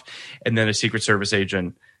off. And then a Secret Service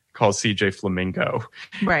agent calls CJ Flamingo,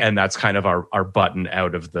 Right. and that's kind of our button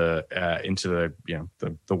out of the into the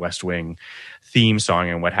the West Wing theme song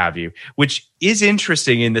and what have you, which is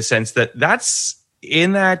interesting in the sense that that's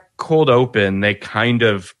in that cold open they kind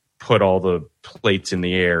of put all the plates in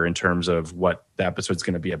the air in terms of what the episode's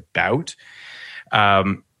going to be about.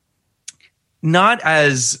 Not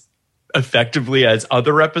as effectively as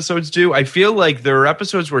other episodes do. I feel like there are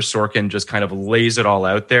episodes where Sorkin just kind of lays it all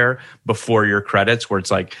out there before your credits, where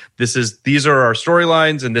it's like, these are our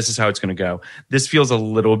storylines and this is how it's going to go. This feels a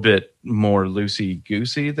little bit more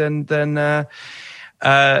loosey-goosey than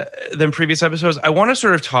previous episodes. I want to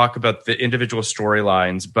sort of talk about the individual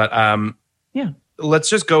storylines, but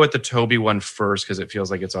let's just go with the Toby one first, because it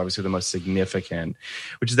feels like it's obviously the most significant,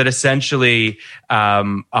 which is that essentially a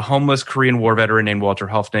homeless Korean War veteran named Walter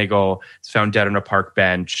Hufnagel is found dead on a park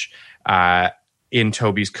bench in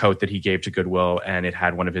Toby's coat that he gave to Goodwill, and it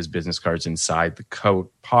had one of his business cards inside the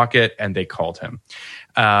coat pocket, and they called him.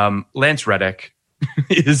 Lance Reddick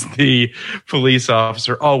is the police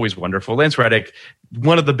officer, always wonderful. Lance Reddick,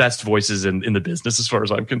 one of the best voices in the business as far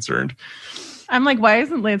as I'm concerned. I'm like, why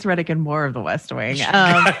isn't Lance Reddick in more of The West Wing?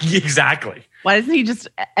 Exactly. Why isn't he just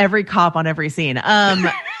every cop on every scene?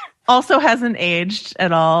 Also hasn't aged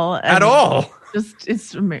at all. At all.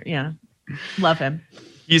 It's love him.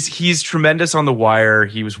 He's tremendous on The Wire.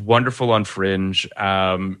 He was wonderful on Fringe.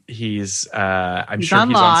 He's on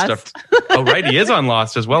stuff. Oh, right. He is on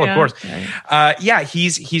Lost as well, of course. Right.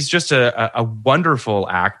 He's just a wonderful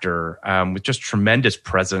actor with just tremendous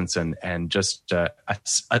presence and just a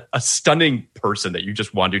stunning person that you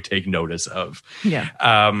just want to take notice of. Yeah.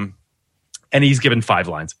 And he's given 5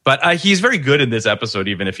 lines, but he's very good in this episode,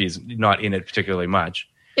 even if he's not in it particularly much.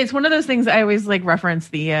 It's one of those things I always like reference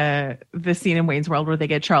the scene in Wayne's World where they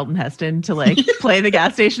get Charlton Heston to like play the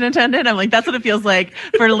gas station attendant. I'm like, that's what it feels like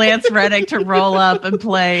for Lance Reddick to roll up and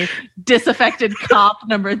play disaffected cop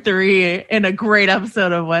number 3 in a great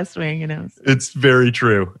episode of West Wing. You know, it's very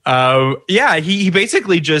true. He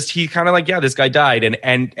basically he kind of like, this guy died,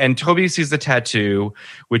 and Toby sees the tattoo,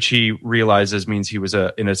 which he realizes means he was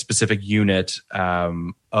in a specific unit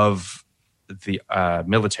of the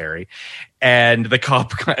military, and the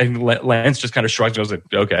cop and Lance just kind of shrugs and goes like,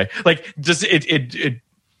 okay, like just it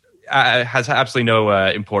has absolutely no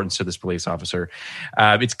importance to this police officer.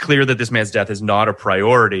 It's clear that this man's death is not a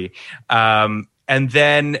priority, and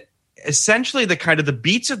then essentially the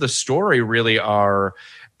beats of the story really are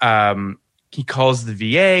he calls the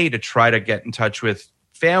VA to try to get in touch with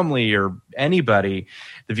family or anybody.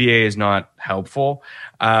 The VA is not helpful.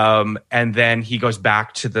 And then he goes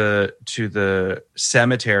back to the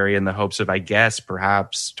cemetery in the hopes of, I guess,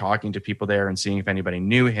 perhaps talking to people there and seeing if anybody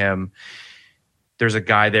knew him. There's a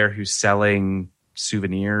guy there who's selling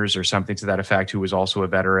souvenirs or something to that effect, who was also a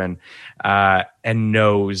veteran, and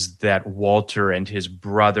knows that Walter and his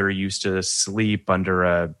brother used to sleep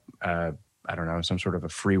under I don't know, some sort of a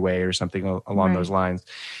freeway or something along those lines.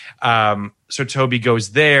 So Toby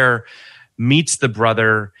goes there, meets the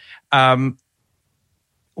brother.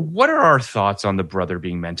 What are our thoughts on the brother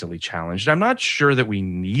being mentally challenged? I'm not sure that we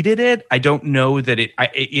needed it. I don't know that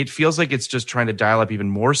it feels like it's just trying to dial up even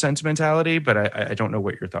more sentimentality, but I don't know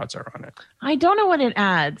what your thoughts are on it. I don't know what it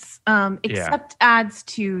adds, except adds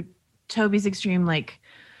to Toby's extreme, like,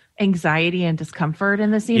 anxiety and discomfort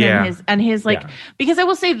in the scene, and his because I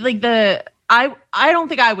will say, like, I don't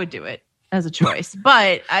think I would do it as a choice,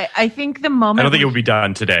 but I think the moment, I don't think it would be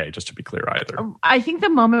done today, just to be clear either. I think the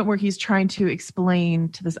moment where he's trying to explain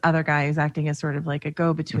to this other guy who's acting as sort of like a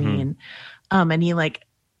go-between, and he like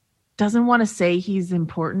doesn't want to say he's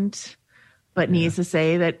important, but needs to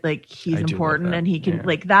say that like he's important and he can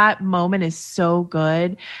like, that moment is so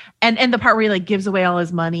good. And the part where he like gives away all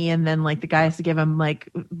his money and then like the guy has to give him like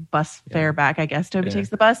bus fare back, I guess Toby takes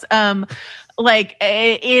the bus. Like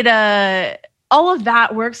it all of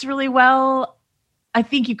that works really well. I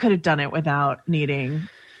think you could have done it without needing,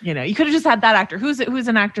 you could have just had that actor who's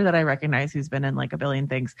an actor that I recognize, who's been in like a billion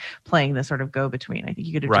things, playing the sort of go-between. I think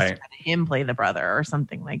you could have just had him play the brother or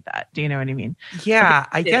something like that. Do you know what I mean? Yeah,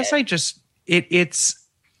 I guess it's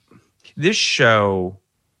this show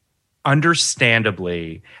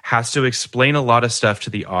understandably has to explain a lot of stuff to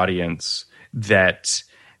the audience that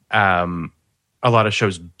a lot of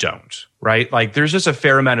shows don't, right? Like there's just a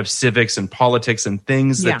fair amount of civics and politics and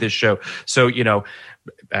things that this show, so,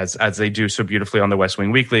 as they do so beautifully on the West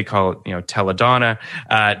Wing Weekly, call it, Teledonna.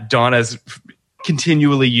 Donna's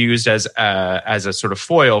continually used as a sort of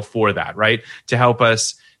foil for that, right? To help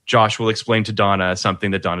us, Josh will explain to Donna something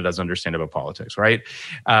that Donna doesn't understand about politics, right?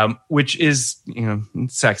 Which is,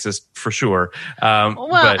 sexist for sure.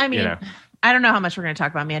 I don't know how much we're going to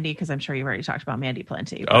talk about Mandy because I'm sure you've already talked about Mandy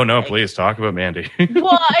plenty. Oh no, please talk about Mandy.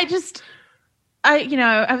 Well,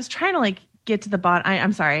 I was trying to like get to the bottom.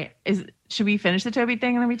 I'm sorry. Should we finish the Toby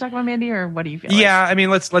thing and then we talk about Mandy, or what do you feel? Yeah, I mean,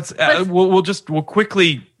 we'll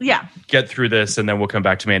quickly get through this and then we'll come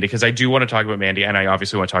back to Mandy because I do want to talk about Mandy and I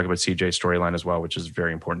obviously want to talk about CJ's storyline as well, which is a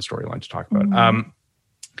very important storyline to talk about. Mm-hmm.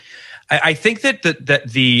 I think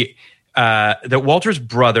that Walter's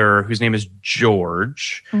brother, whose name is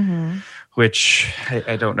George, mm-hmm. which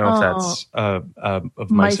I don't know if that's of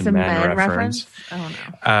Mice and Men reference. Oh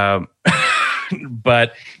no.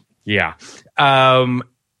 But yeah.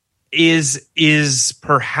 Is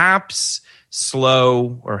perhaps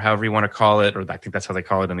slow, or however you want to call it, or I think that's how they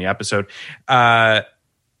call it in the episode,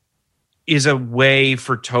 is a way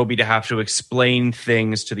for Toby to have to explain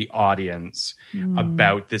things to the audience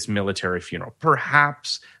about this military funeral.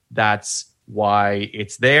 Perhaps that's why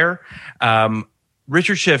it's there.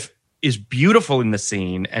 Richard Schiff is beautiful in the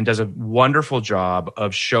scene and does a wonderful job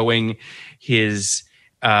of showing his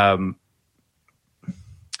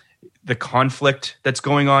the conflict that's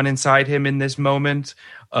going on inside him in this moment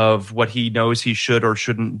of what he knows he should or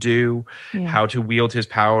shouldn't do, how to wield his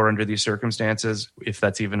power under these circumstances, if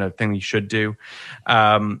that's even a thing he should do.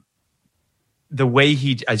 The way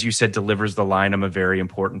he, as you said, delivers the line, "I'm a very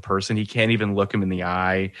important person." He can't even look him in the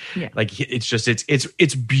eye. Yeah. Like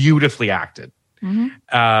it's beautifully acted.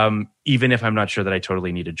 Mm-hmm. Even if I'm not sure that I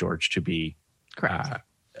totally needed George to be correct.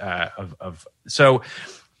 So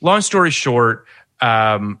long story short,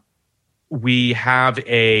 we have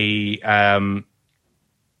a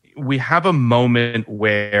moment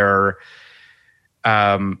where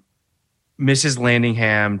Mrs.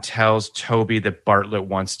 Landingham tells Toby that Bartlett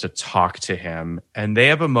wants to talk to him, and they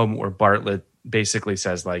have a moment where Bartlett basically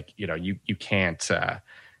says, like, you can't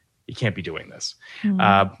be doing this.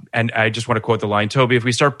 Mm-hmm. And I just want to quote the line, "Toby, if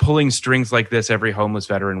we start pulling strings like this, every homeless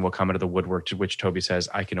veteran will come out of the woodwork," to which Toby says,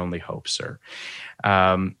 "I can only hope, sir."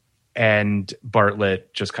 And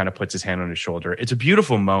Bartlett just kind of puts his hand on his shoulder. It's a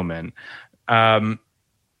beautiful moment. And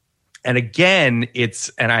again,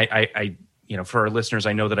 I for our listeners,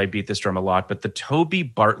 I know that I beat this drum a lot, but the Toby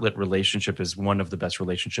Bartlett relationship is one of the best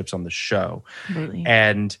relationships on the show. Really?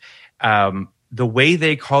 And the way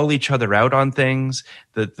they call each other out on things,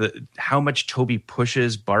 the how much Toby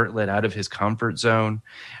pushes Bartlett out of his comfort zone.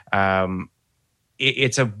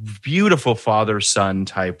 It's a beautiful father-son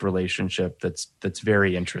type relationship that's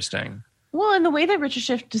very interesting. Well, and the way that Richard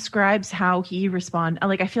Schiff describes how he responds,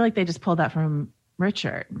 like, I feel like they just pulled that from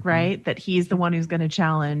Richard, right? Mm-hmm. That he's the one who's going to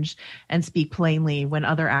challenge and speak plainly when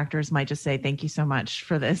other actors might just say, "Thank you so much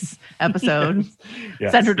for this episode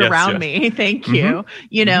centered around me. Thank you."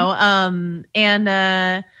 Mm-hmm.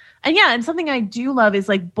 And something I do love is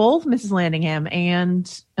like both Mrs. Landingham and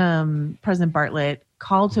President Bartlett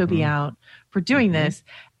call Toby out for doing this,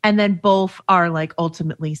 and then both are like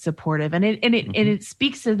ultimately supportive, and it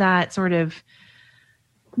speaks to that sort of,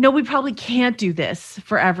 no, we probably can't do this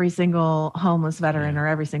for every single homeless veteran or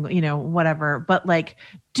every single whatever, but like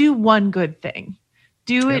do one good thing,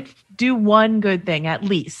 do one good thing at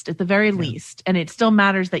the very least, and it still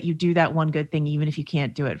matters that you do that one good thing even if you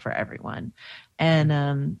can't do it for everyone. And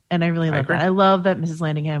I really love that. I love that Mrs.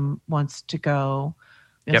 Landingham wants to go.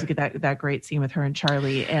 We also get that great scene with her and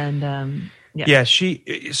Charlie, and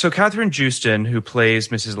so Catherine Joosten, who plays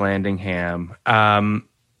Mrs. Landingham,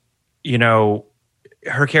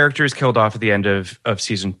 her character is killed off at the end of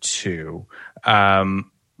season 2,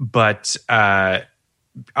 but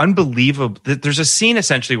unbelievable. There's a scene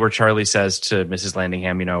essentially where Charlie says to Mrs.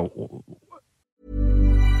 Landingham,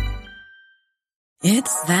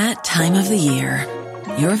 It's that time of the year.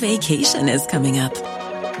 Your vacation is coming up.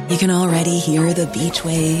 You can already hear the beach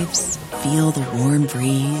waves, feel the warm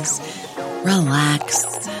breeze,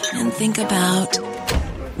 relax, and think about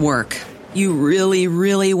work. You really,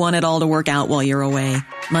 really want it all to work out while you're away.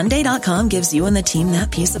 Monday.com gives you and the team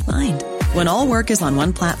that peace of mind. When all work is on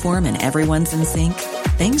one platform and everyone's in sync,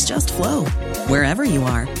 things just flow. Wherever you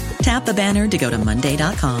are, tap the banner to go to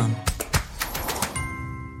Monday.com.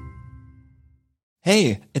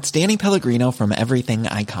 Hey, it's Danny Pellegrino from Everything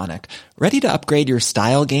Iconic. Ready to upgrade your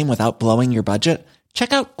style game without blowing your budget?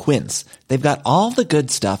 Check out Quince. They've got all the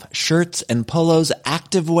good stuff, shirts and polos,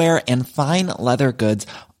 activewear, and fine leather goods,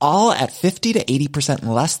 all at 50 to 80%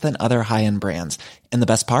 less than other high-end brands. And the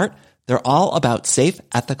best part? They're all about safe,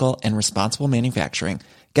 ethical, and responsible manufacturing.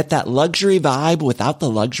 Get that luxury vibe without the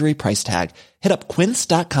luxury price tag. Hit up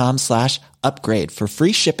quince.com/upgrade for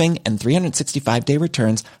free shipping and 365-day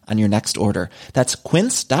returns on your next order. That's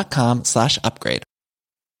quince.com/upgrade.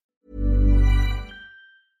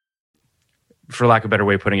 for lack of a better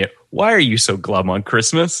way of putting it, why are you so glum on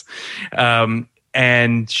Christmas?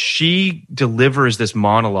 And she delivers this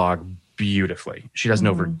monologue beautifully. She doesn't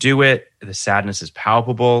overdo it. The sadness is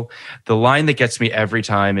palpable. The line that gets me every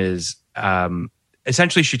time is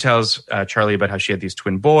essentially she tells Charlie about how she had these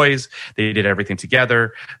twin boys. They did everything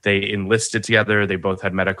together. They enlisted together. They both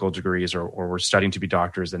had medical degrees or were studying to be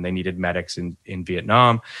doctors, and they needed medics in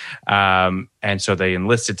Vietnam. And so they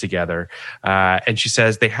enlisted together. And she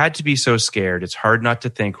says they had to be so scared. It's hard not to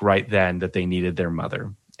think right then that they needed their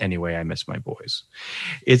mother. Anyway, I miss my boys.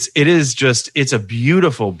 It's a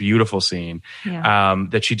beautiful, beautiful scene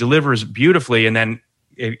that she delivers beautifully. And then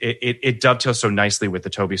it dovetails so nicely with the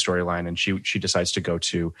Toby storyline. And she decides to go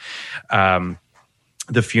to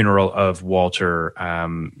the funeral of Walter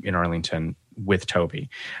in Arlington with Toby.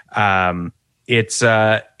 It's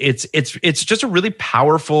just a really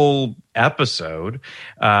powerful episode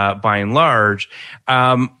by and large.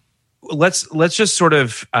 Let's just sort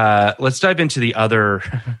of let's dive into the other,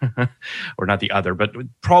 or not the other, but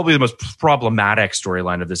probably the most problematic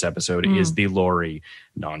storyline of this episode is the Laurie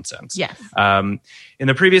nonsense. Yes. In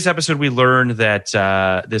the previous episode, we learned that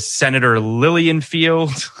this Senator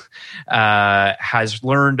Lillienfield has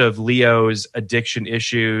learned of Leo's addiction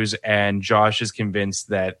issues, and Josh is convinced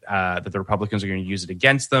that the Republicans are going to use it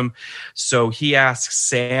against them. So he asks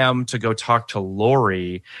Sam to go talk to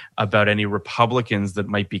Laurie about any Republicans that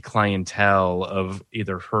might be clientele of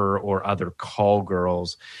either her or other call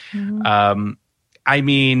girls. I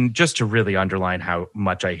mean, just to really underline how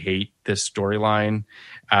much I hate this storyline,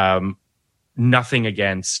 nothing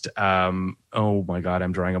against, oh my God,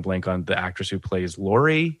 I'm drawing a blank on the actress who plays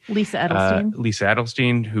Laurie. Lisa Edelstein. Lisa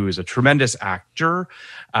Edelstein, who is a tremendous actor.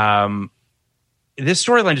 This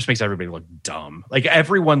storyline just makes everybody look dumb. Like,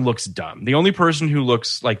 everyone looks dumb. The only person who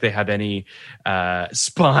looks like they have any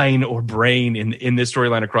spine or brain in this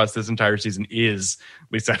storyline across this entire season is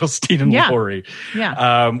Lisa Edelstein and Laurie.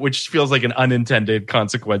 Yeah. Which feels like an unintended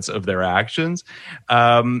consequence of their actions.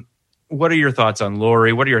 What are your thoughts on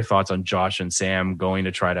Laurie? What are your thoughts on Josh and Sam going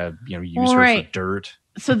to try to use her for dirt?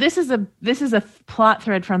 So this is a plot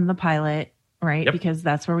thread from the pilot, right? Yep. Because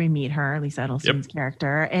that's where we meet her, Lisa Edelstein's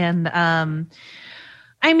character. And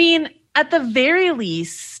I mean, at the very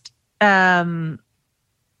least,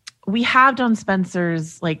 we have Dawn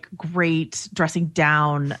Spencer's like great dressing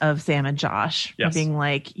down of Sam and Josh, being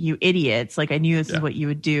like, "You idiots! Like, I knew this is what you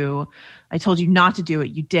would do. I told you not to do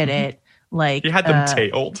it. You did it." Like, you had them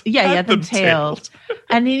tailed. Yeah, he had them tailed.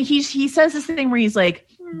 And then he says this thing where he's like,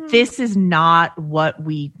 "This is not what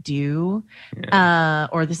we do,"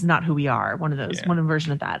 or "This is not who we are." One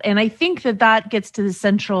version of that. And I think that gets to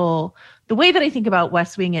the way that I think about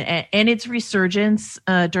West Wing and its resurgence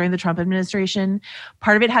during the Trump administration.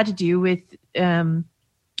 Part of it had to do with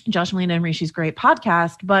Josh, Malina, and Rishi's great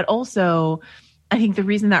podcast, but also I think the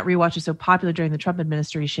reason that rewatch is so popular during the Trump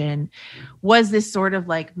administration was this sort of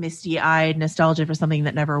like misty-eyed nostalgia for something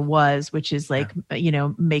that never was, which is like,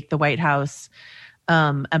 make the White House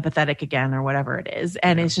empathetic again, or whatever it is.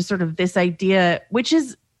 And it's just sort of this idea, which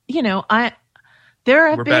is, we're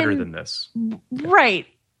better than this. Right.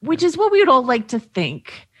 Which is what we would all like to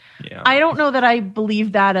think. Yeah. I don't know that I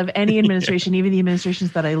believe that of any administration, even the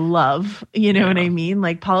administrations that I love. You know what I mean?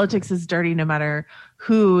 Like, politics is dirty no matter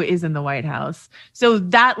who is in the White House. So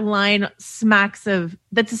that line smacks of,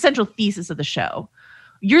 that's the central thesis of the show.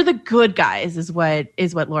 You're the good guys is what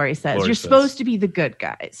Laurie says. You're supposed to be the good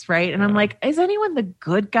guys, right? And I'm like, is anyone the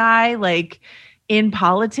good guy? Like, in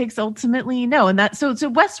politics, ultimately? No. And that, so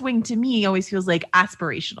West Wing to me always feels like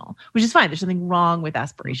aspirational, which is fine. There's something wrong with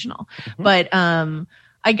aspirational. But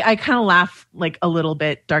I kind of laugh like a little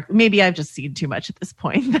bit dark. Maybe I've just seen too much at this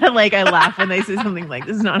point that like I laugh when they say something like,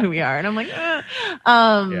 "This is not who we are." And I'm like,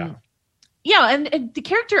 and the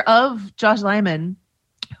character of Josh Lyman,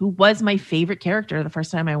 who was my favorite character the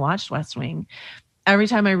first time I watched West Wing, every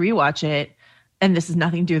time I rewatch it, and this has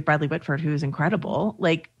nothing to do with Bradley Whitford, who's incredible.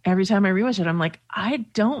 Like, every time I rewatch it, I'm like, I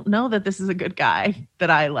don't know that this is a good guy that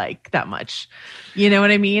I like that much. You know what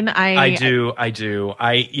I mean? I do.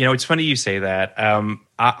 It's funny you say that.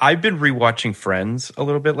 I've been rewatching Friends a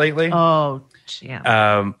little bit lately. Oh,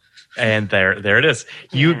 yeah. And there it is.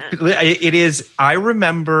 It is. I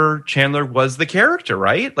remember Chandler was the character,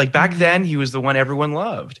 right? Like, back then he was the one everyone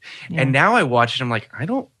loved. Yeah. And now I watch it, I'm like, I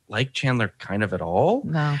don't like Chandler kind of at all.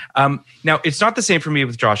 No. Now, it's not the same for me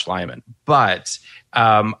with Josh Lyman, but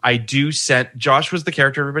I do Josh was the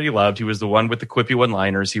character everybody loved. He was the one with the quippy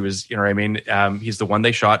one-liners. He was, he's the one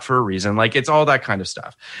they shot for a reason. Like, it's all that kind of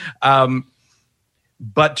stuff.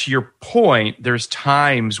 But to your point, there's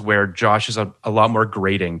times where Josh is a lot more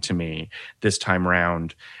grating to me this time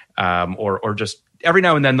around, or just every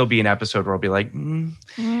now and then there'll be an episode where I'll be like,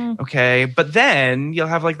 okay. But then you'll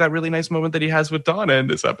have like that really nice moment that he has with Donna in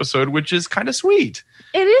this episode, which is kind of sweet.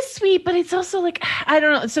 It is sweet, but it's also like, I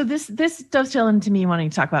don't know. So this dovetails into me wanting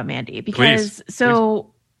to talk about Mandy because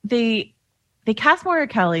they cast Moira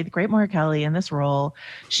Kelly, the great Moira Kelly, in this role.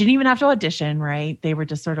 She didn't even have to audition, right? They were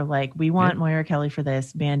just sort of like, we want Moira Kelly for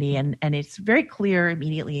this, Mandy. And it's very clear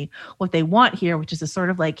immediately what they want here, which is a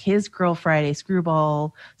sort of like his Girl Friday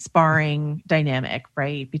screwball sparring dynamic,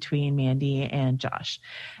 right? Between Mandy and Josh.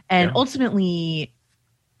 And ultimately,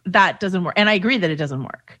 that doesn't work. And I agree that it doesn't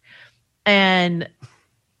work. And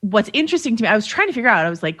what's interesting to me, I was trying to figure out, I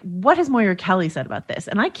was like, what has Moira Kelly said about this?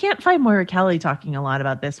 And I can't find Moira Kelly talking a lot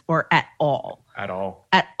about this or at all. At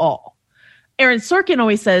all. Aaron Sorkin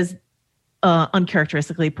always says,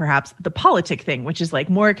 uncharacteristically perhaps, the politic thing, which is like,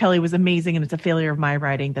 Moira Kelly was amazing and it's a failure of my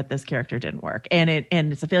writing that this character didn't work. And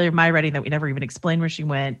it's a failure of my writing that we never even explained where she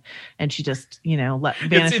went. And she just,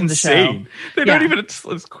 vanished from the show. They don't even,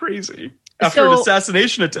 it's crazy. After an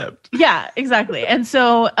assassination attempt. Yeah, exactly. And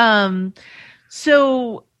so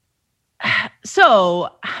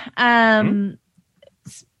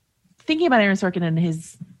thinking about Aaron Sorkin and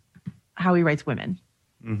how he writes women,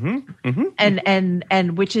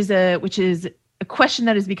 and which is a question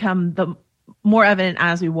that has become the more evident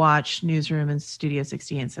as we watch Newsroom and Studio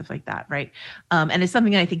 60 and stuff like that, right? And it's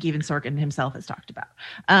something that I think even Sorkin himself has talked about.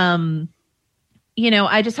 I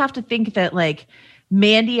just have to think that like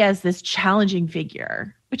Mandy as this challenging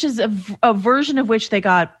figure, which is a version of which they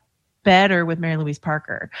got better with Mary Louise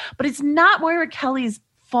Parker. But it's not Moira Kelly's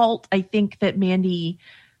fault, I think, that Mandy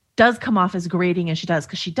does come off as grating as she does,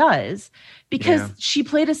 because she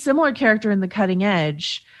played a similar character in The Cutting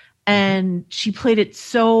Edge, and she played it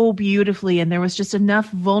so beautifully, and there was just enough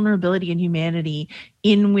vulnerability and humanity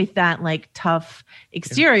in with that like tough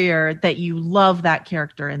exterior that you love that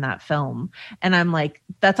character in that film. And I'm like,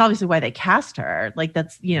 that's obviously why they cast her. Like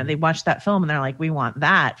that's, they watched that film and they're like, we want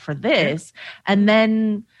that for this. And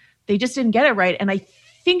then they just didn't get it right. And I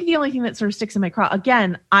think the only thing that sort of sticks in my craw,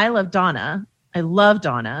 again, I love Donna.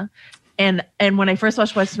 And when I first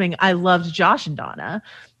watched West Wing, I loved Josh and Donna.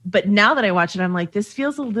 But now that I watch it, I'm like, this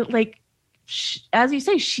feels a little like, as you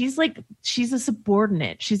say, she's a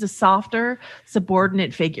subordinate. She's a softer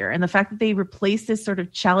subordinate figure. And the fact that they replace this sort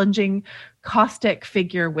of challenging, caustic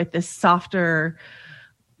figure with this softer,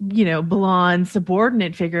 blonde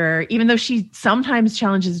subordinate figure, even though she sometimes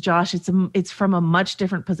challenges Josh, it's from a much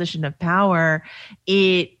different position of power.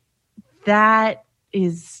 That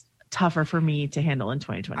is tougher for me to handle in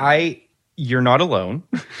 2020. You're not alone.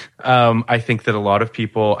 I think that a lot of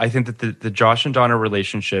people, I think that the Josh and Donna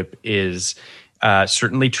relationship is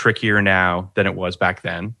certainly trickier now than it was back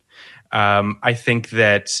then. I think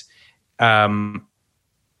that,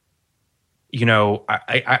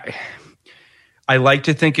 I like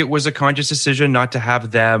to think it was a conscious decision not to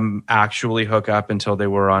have them actually hook up until they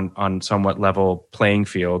were on somewhat level playing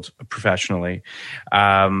field professionally.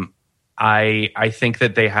 I think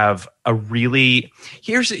that they have a really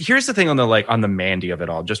here's the thing on the Mandy of it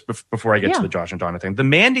all. Just before I get to the Josh and Donna thing, the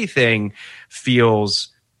Mandy thing feels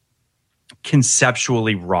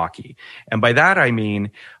conceptually rocky, and by that I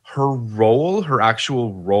mean her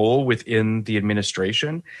actual role within the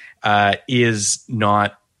administration is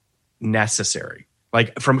not necessary.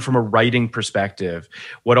 Like from a writing perspective,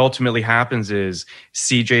 what ultimately happens is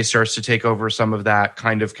CJ starts to take over some of that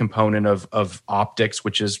kind of component of optics,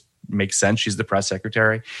 which makes sense. She's the press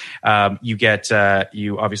secretary.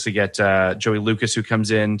 You obviously get Joey Lucas, who comes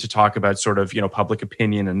in to talk about sort of, public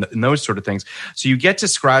opinion and those sort of things. So you get to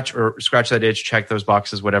scratch that itch, check those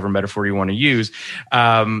boxes, whatever metaphor you want to use,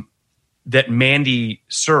 that Mandy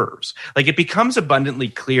serves. Like it becomes abundantly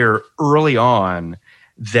clear early on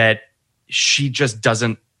that she just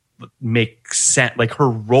doesn't make sense. Like her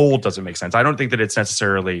role doesn't make sense. I don't think that it's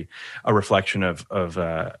necessarily a reflection of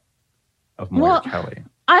Moira Kelly.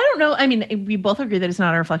 I don't know. I mean, we both agree that it's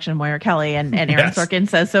not a reflection of Moira Kelly, and Aaron Sorkin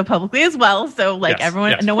says so publicly as well. So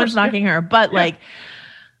no one's knocking her, but I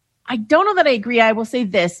don't know that I agree. I will say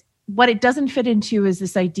this. What it doesn't fit into is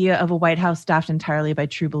this idea of a White House staffed entirely by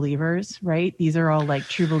true believers, right? These are all like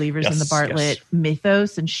true believers in the Bartlett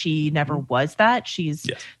mythos, and she never was that. She's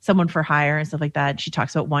someone for hire and stuff like that. She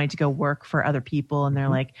talks about wanting to go work for other people, and they're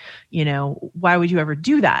like, why would you ever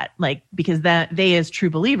do that? Like, because they as true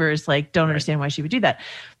believers, like, don't understand why she would do that.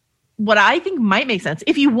 What I think might make sense,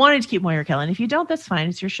 if you wanted to keep Moira Kelly, and if you don't, that's fine.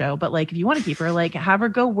 It's your show. But like, if you want to keep her, like, have her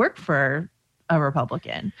go work for a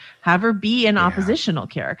Republican. Have her be an oppositional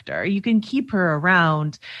character. You can keep her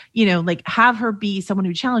around, like have her be someone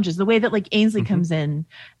who challenges the way that like Ainsley comes in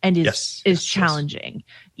and is challenging.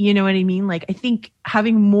 You know what I mean? Like I think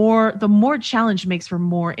having the more challenge makes for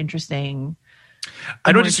more interesting.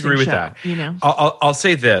 I don't disagree with that. I'll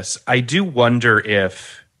say this. I do wonder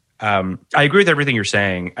if I agree with everything you're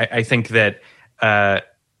saying. I think that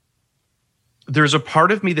there's a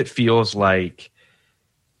part of me that feels like,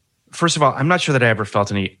 first of all, I'm not sure that I ever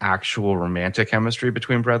felt any actual romantic chemistry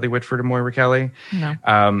between Bradley Whitford and Moira Kelly.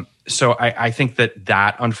 No. So I think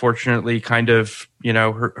that unfortunately kind of,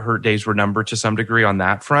 her days were numbered to some degree on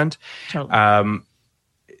that front. Totally.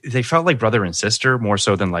 They felt like brother and sister more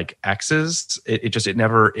so than like exes. It just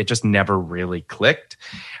never really clicked.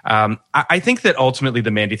 I think that ultimately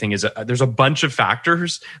the Mandy thing is there's a bunch of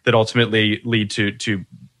factors that ultimately lead to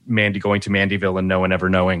Mandy going to Mandyville and no one ever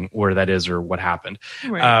knowing where that is or what happened.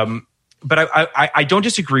 Right. But I don't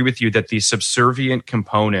disagree with you that the subservient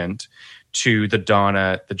component to the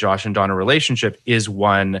Josh and Donna relationship is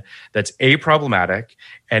one that's A, problematic,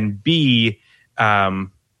 and B,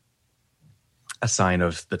 a sign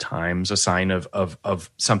of the times, a sign of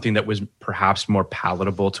something that was perhaps more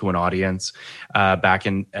palatable to an audience back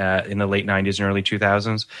in the late 90s and early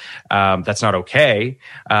 2000s. That's not okay,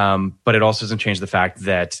 but it also doesn't change the fact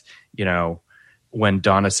that, when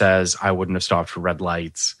Donna says, I wouldn't have stopped for red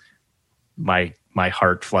lights, my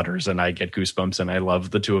heart flutters and I get goosebumps and I love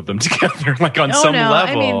the two of them together, like on some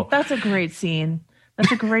level. I mean, that's a great scene.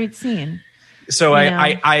 So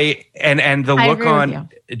and the look on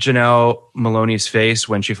Janelle Maloney's face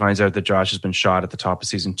when she finds out that Josh has been shot at the top of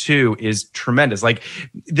season 2 is tremendous. Like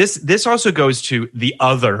this also goes to the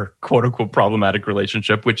other quote unquote problematic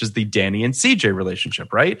relationship, which is the Danny and CJ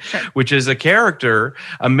relationship, right? Sure. Which is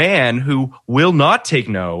a man who will not take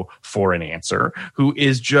no for an answer, who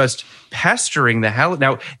is just pestering the hell.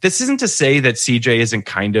 Now, this isn't to say that CJ isn't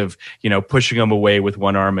kind of, pushing him away with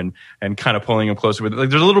one arm and kind of pulling him closer with, like,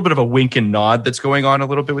 there's a little bit of a wink and nod that's going on a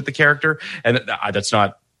little bit with the character. And that's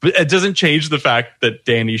not, but it doesn't change the fact that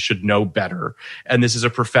Danny should know better. And this is a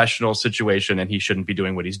professional situation and he shouldn't be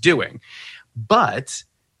doing what he's doing. But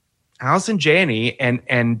Allison Janney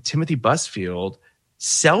and Timothy Busfield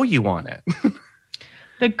sell you on it.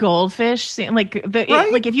 The goldfish scene, like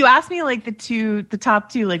like if you ask me, like the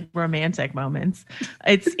top two like romantic moments,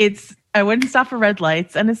 it's I wouldn't stop for red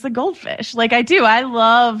lights, and it's the goldfish. Like I do, I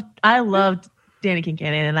loved Danny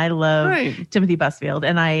Kincannon and I love Timothy Busfield,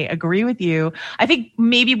 and I agree with you. I think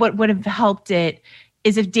maybe what would have helped it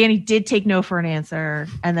is if Danny did take no for an answer,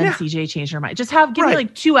 and then CJ changed her mind. Just give me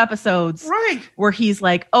like 2 episodes, where he's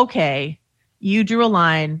like, okay, you drew a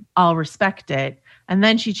line, I'll respect it. And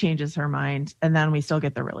then she changes her mind, and then we still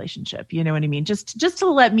get the relationship. You know what I mean? Just to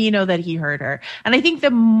let me know that he heard her. And I think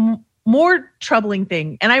the more troubling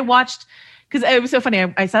thing, and I watched, because it was so funny.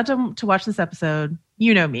 I sat to watch this episode.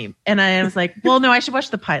 You know me. And I was like, well, no, I should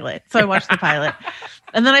watch the pilot. So I watched the pilot.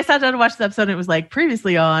 And then I sat down to watch the episode, and it was like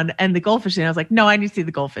previously on, and the goldfish scene. I was like, no, I need to see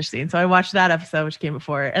the goldfish scene. So I watched that episode, which came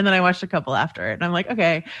before it. And then I watched a couple after it. And I'm like,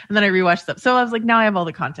 okay. And then I rewatched them. So I was like, now I have all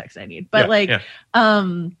the context I need. But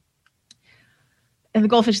and the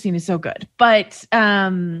goldfish scene is so good, but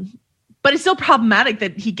it's still problematic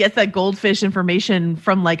that he gets that goldfish information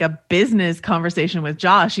from like a business conversation with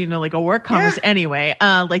Josh, like a work conversation. Anyway,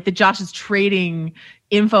 like that Josh is trading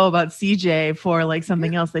info about CJ for like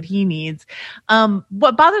something else that he needs.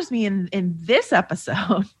 What bothers me in this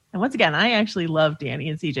episode, and once again, I actually love Danny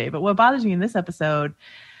and CJ, but what bothers me in this episode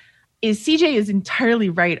is CJ is entirely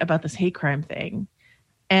right about this hate crime thing.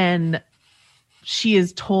 And she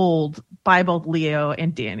is told by both Leo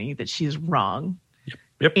and Danny that she's wrong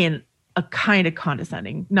in a kind of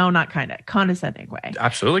condescending way.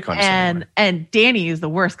 Absolutely condescending. And Danny is the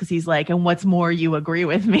worst because he's like, and what's more, you agree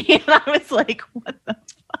with me. And I was like, what the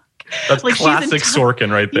fuck? That's like classic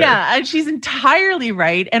Sorkin right there. Yeah, and she's entirely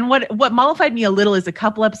right. And what mollified me a little is a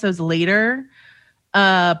couple episodes later,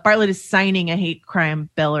 Bartlett is signing a hate crime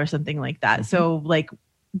bill or something like that. Mm-hmm. So like,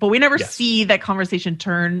 but we never see that conversation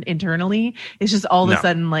turn internally. It's just all of a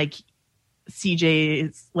sudden like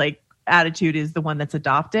CJ's like attitude is the one that's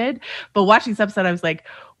adopted. But watching this episode, I was like,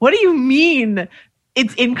 what do you mean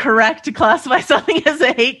it's incorrect to classify something as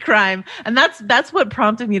a hate crime? And that's what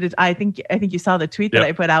prompted me to, I think you saw the tweet that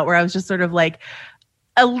I put out where I was just sort of like,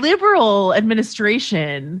 a liberal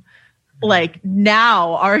administration like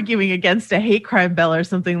now arguing against a hate crime bill or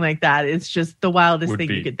something like that is just the wildest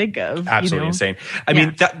thing you could think of. Absolutely insane. I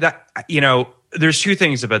mean, that there's 2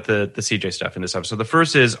 things about the CJ stuff in this episode. The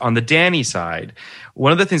first is on the Danny side.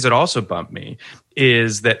 One of the things that also bumped me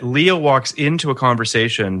is that Leo walks into a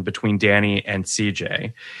conversation between Danny and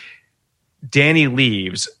CJ Danny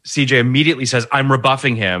leaves, CJ immediately says, I'm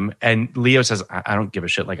rebuffing him. And Leo says, I don't give a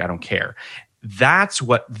shit. Like, I don't care. That's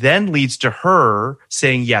what then leads to her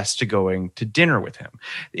saying yes to going to dinner with him.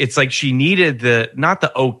 It's like she needed not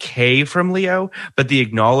the okay from Leo, but the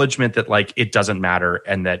acknowledgement that like it doesn't matter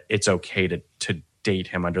and that it's okay to date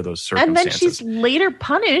him under those circumstances. And then she's later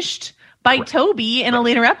punished by Toby in a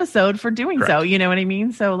later episode for doing so. You know what I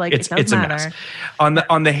mean? So like it does matter. A mess.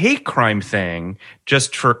 On the hate crime thing,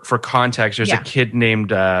 just for context, there's a kid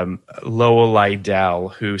named Lowell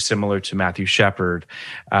Lydell who, similar to Matthew Shepard,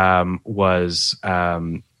 was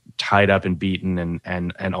tied up and beaten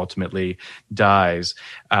and ultimately dies.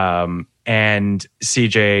 And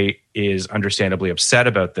CJ is understandably upset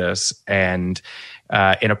about this, and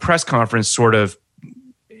in a press conference sort of,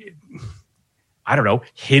 I don't know,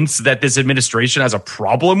 hints that this administration has a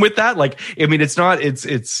problem with that. Like, I mean, it's not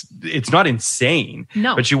insane.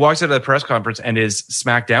 No. But she walks out of the press conference and is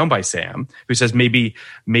smacked down by Sam, who says, maybe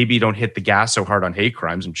don't hit the gas so hard on hate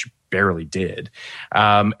crimes. And she barely did.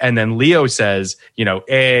 And then Leo says,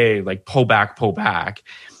 hey, like, pull back.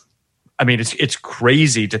 I mean, it's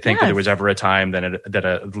crazy to think that there was ever a time that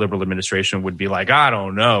a liberal administration would be like, I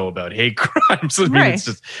don't know about hate crimes. I mean, it's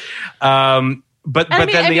just, But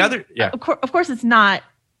of course it's not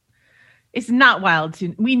wild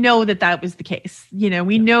to, we know that was the case.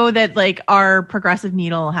 We know that like our progressive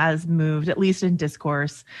needle has moved, at least in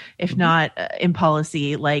discourse, if not in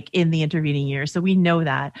policy, like in the intervening years. So we know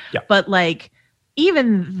that. Yeah. But like,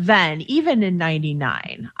 even then, even in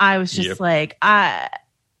 99, I was just like, anyway,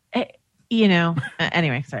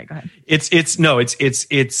 sorry, go ahead. It's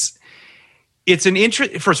an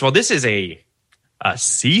interest. First of all, this is a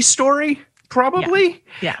C story. Probably.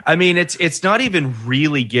 Yeah. I mean, it's not even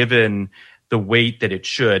really given the weight that it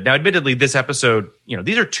should. Now, admittedly, this episode,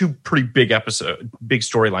 these are two pretty big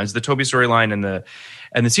storylines. The Toby storyline and the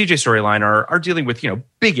CJ storyline are dealing with,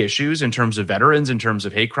 big issues in terms of veterans, in terms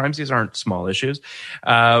of hate crimes. These aren't small issues.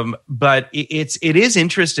 But it is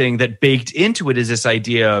interesting that baked into it is this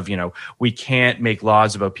idea of, we can't make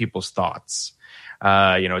laws about people's thoughts.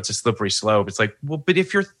 It's a slippery slope. It's like, well, but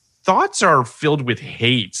if your thoughts are filled with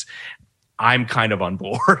hate, I'm kind of on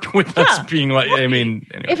board with us being like, I mean,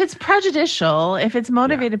 anyway. If it's prejudicial, if it's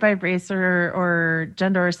motivated by race or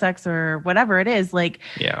gender or sex or whatever it is, like,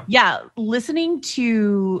 listening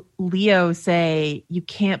to Leo say you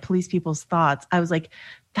can't police people's thoughts, I was like,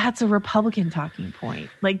 that's a Republican talking point.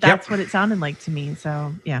 Like, that's what it sounded like to me.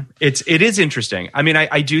 So, yeah. It is interesting. I mean,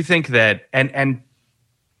 I do think that, and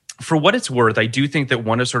for what it's worth, I do think that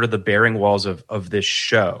one of sort of the bearing walls of this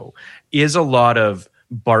show is a lot of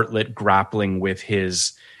Bartlett grappling with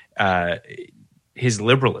his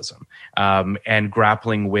liberalism and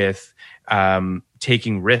grappling with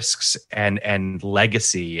taking risks and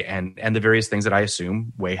legacy and the various things that I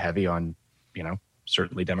assume weigh heavy on,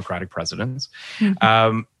 certainly Democratic presidents.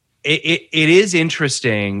 Mm-hmm. It is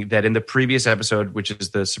interesting that in the previous episode, which is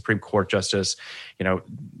the Supreme Court justice,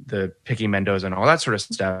 the picking Mendoza and all that sort of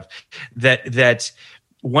stuff, that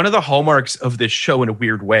one of the hallmarks of this show in a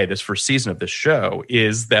weird way, this first season of this show,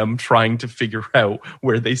 is them trying to figure out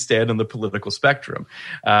where they stand on the political spectrum.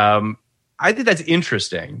 I think that's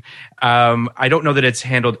interesting. I don't know that it's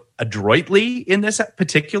handled adroitly in this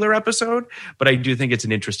particular episode, but I do think it's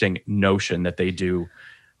an interesting notion that they do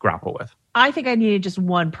grapple with. I think I needed just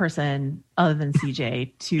one person other than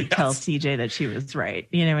CJ to tell CJ that she was right.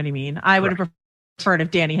 You know what I mean? I would have preferred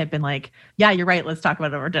if Danny had been like, yeah, you're right, let's talk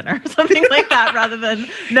about it over dinner, something like that, rather than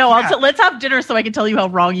let's have dinner so I can tell you how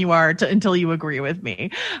wrong you are until you agree with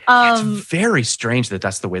me. It's very strange that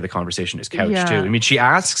that's the way the conversation is couched too. I mean, she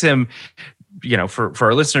asks him, for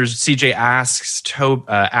our listeners, CJ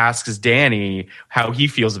asks Danny how he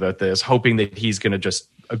feels about this, hoping that he's going to just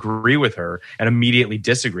agree with her, and immediately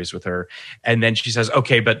disagrees with her. And then she says,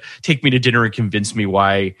 okay, but take me to dinner and convince me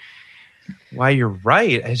why you're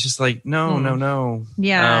right. It's just like, no.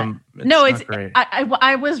 Yeah. It's great.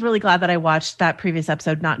 I was really glad that I watched that previous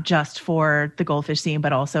episode, not just for the goldfish scene,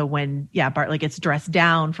 but also when, Bartlett gets dressed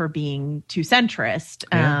down for being too centrist.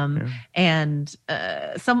 And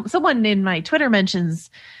someone in my Twitter mentions,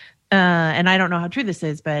 and I don't know how true this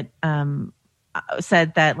is, but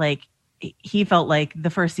said that like, he felt like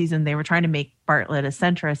the first season they were trying to make Bartlett a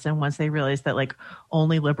centrist, and once they realized that like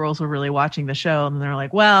only liberals were really watching the show, and they're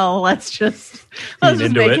like, well, let's just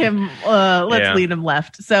make him lead him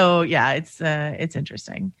left. So it's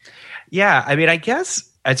interesting. Yeah, I mean, I guess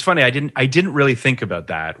it's funny. I didn't really think about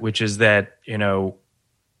that, which is that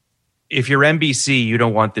if you're NBC, you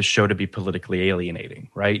don't want this show to be politically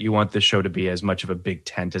alienating, right? You want this show to be as much of a big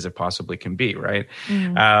tent as it possibly can be, right?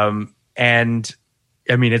 Mm. And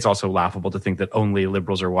I mean, it's also laughable to think that only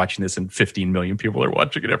liberals are watching this and 15 million people are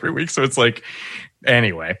watching it every week. So it's like,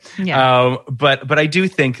 anyway. Yeah. But I do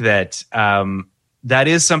think that that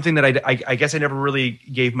is something that I guess I never really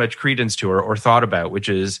gave much credence to or thought about, which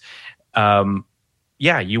is,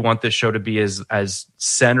 you want this show to be as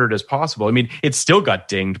centered as possible. I mean, it still got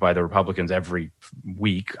dinged by the Republicans every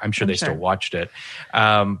week. I'm sure still watched it.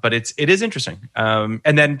 But it is interesting.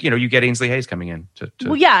 And then, you get Ainsley Hayes coming in.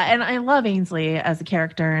 Well, yeah. And I love Ainsley as a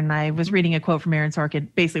character. And I was reading a quote from Aaron Sorkin,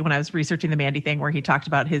 basically when I was researching the Mandy thing, where he talked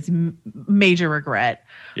about his major regret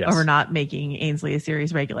over not making Ainsley a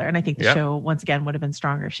series regular. And I think the show, once again, would have been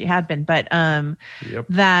stronger if she had been. But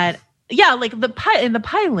that... Yeah, like in the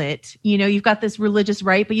pilot, you've got this religious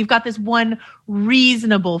right, but you've got this one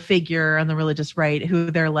reasonable figure on the religious right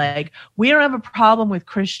who they're like, we don't have a problem with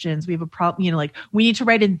Christians. We have a problem, like we need to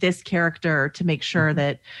write in this character to make sure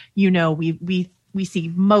that, we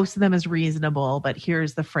see most of them as reasonable, but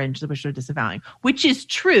here's the fringe that we're disavowing, which is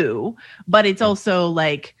true. But it's also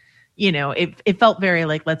like, it felt very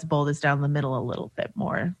like, let's boil this down the middle a little bit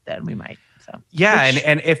more than we might. So,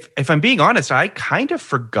 and if I'm being honest, I kind of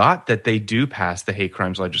forgot that they do pass the hate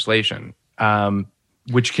crimes legislation,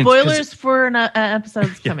 which can spoilers for an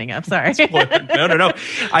episode's coming up. Sorry, no.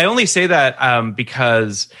 I only say that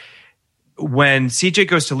because when CJ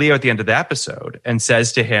goes to Leo at the end of the episode and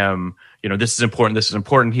says to him, this is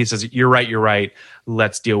important. He says, you're right.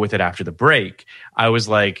 Let's deal with it after the break. I was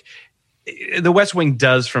like, the West Wing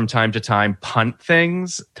does from time to time punt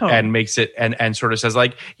things and makes it and sort of says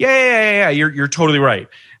like, yeah, you're totally right.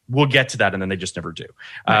 We'll get to that. And then they just never do.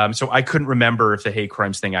 Right. So I couldn't remember if the hate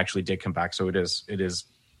crimes thing actually did come back. So it is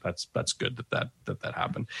that's good that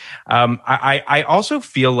happened. I also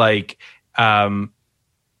feel like the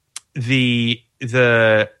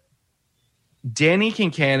Danny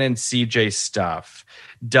Kincannon CJ stuff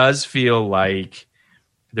does feel like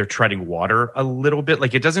they're treading water a little bit.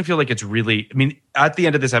 Like it doesn't feel like it's really, I mean, at the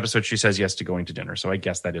end of this episode, she says yes to going to dinner. So I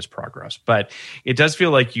guess that is progress, but it does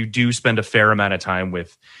feel like you do spend a fair amount of time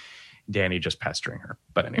with Danny just pestering her.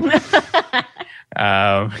 But anyway,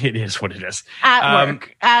 it is what it is. At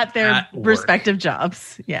work, at their respective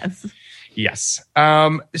jobs. Yes.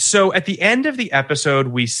 So at the end of the episode,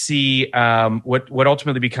 we see what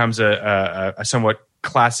ultimately becomes a somewhat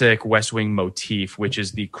classic West Wing motif, which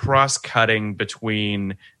is the cross-cutting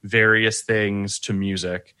between various things to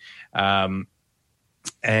music. And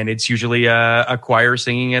it's usually a choir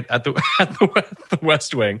singing it at the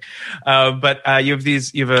West Wing. But you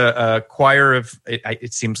have a choir of,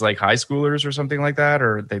 it seems like high schoolers or something like that,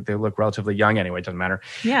 or they look relatively young anyway, it doesn't matter.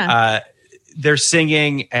 Yeah. They're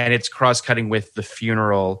singing and it's cross-cutting with the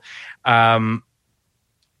funeral. The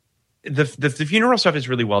funeral stuff is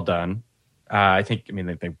really well done.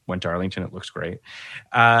 They went to Arlington. It looks great.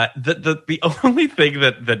 The only thing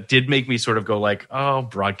that did make me sort of go like, oh,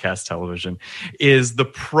 broadcast television, is the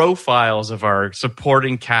profiles of our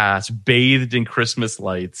supporting cast bathed in Christmas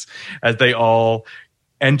lights as they all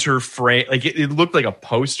enter frame. Like it looked like a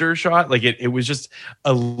poster shot. Like it was just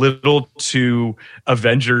a little too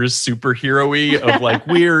Avengers superhero-y of like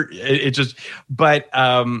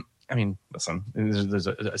I mean, listen, there's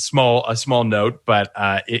a small note, but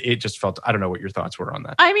it just felt, I don't know what your thoughts were on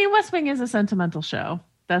that. I mean, West Wing is a sentimental show.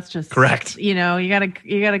 That's just correct. You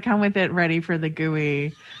gotta come with it ready for the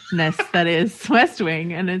gooey-ness that is West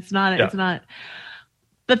Wing. And it's not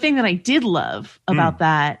the thing that I did love about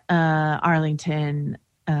that Arlington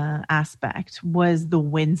aspect was the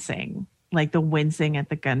wincing. Like the wincing at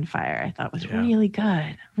the gunfire, I thought was really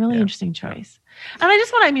good. Really interesting choice.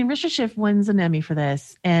 And Richard Schiff wins an Emmy for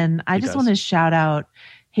this. And I just want to shout out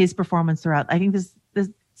his performance throughout. I think this is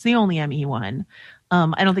the only Emmy he won.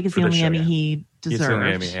 I don't think it's the only Emmy he deserves. It's the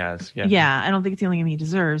only Emmy he has. Yeah, I don't think it's the only Emmy he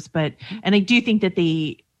deserves. And I do think that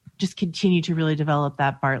they just continue to really develop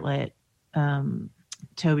that Bartlett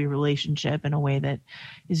Toby relationship in a way that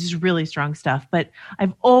is just really strong stuff. But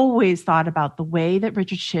I've always thought about the way that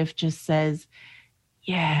Richard Schiff just says,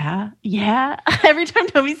 yeah. Every time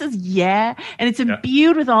Toby says, yeah. And it's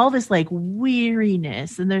imbued with all this like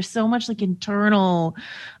weariness. And there's so much like internal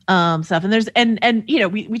stuff. And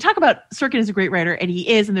we talk about Sorkin is a great writer, and he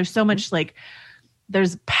is. And there's so much like,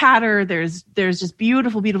 there's patter, there's just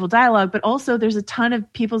beautiful dialogue, but also there's a ton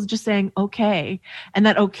of people just saying okay, and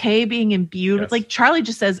that okay being imbued. Like Charlie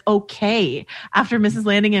just says okay after Mrs.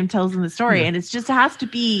 Landingham tells him the story, and it just has to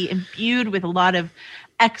be imbued with a lot of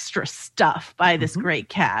extra stuff by this great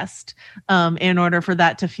cast in order for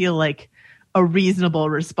that to feel like a reasonable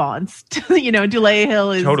response. Dulé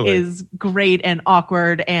Hill is great and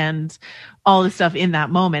awkward and all the stuff in that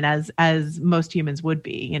moment as most humans would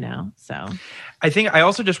be, you know. So I think I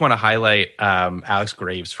also just want to highlight Alex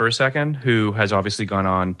Graves for a second, who has obviously gone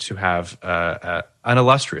on to have an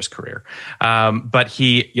illustrious career. But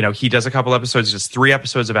he does a couple episodes, just 3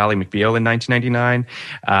 episodes of Ally McBeal in 1999.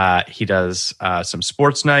 He does some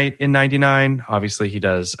Sports Night in 99. Obviously, he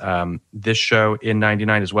does this show in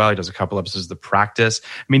 99 as well. He does a couple episodes of The Practice.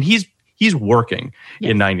 I mean, he's working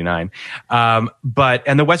in 99. But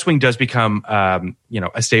The West Wing does become,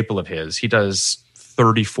 a staple of his. He does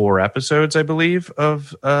 34 episodes, I believe,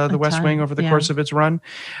 of The West Wing over the course of its run,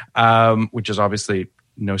 which is obviously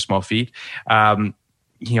no small feat.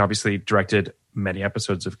 He obviously directed many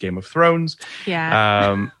episodes of Game of Thrones.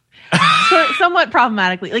 Yeah. Somewhat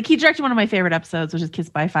problematically. Like, he directed one of my favorite episodes, which is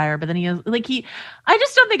Kissed by Fire, but then I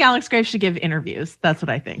just don't think Alex Graves should give interviews. That's what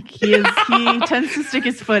I think. He tends to stick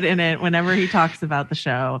his foot in it whenever he talks about the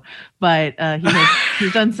show, but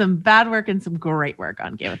he's done some bad work and some great work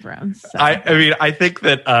on Game of Thrones. So. I mean, I think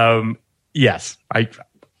that, yes, I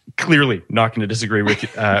clearly not going to disagree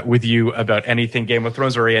with you about anything Game of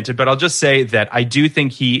Thrones oriented, but I'll just say that I do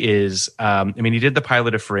think he is. He did the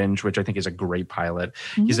pilot of Fringe, which I think is a great pilot.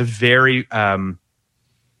 Mm-hmm. He's a very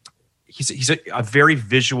he's a very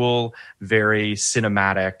visual, very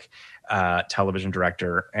cinematic television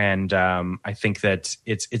director, and I think that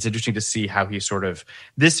it's interesting to see how he sort of.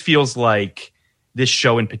 This feels like this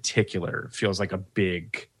show in particular feels like a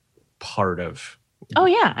big part of. Oh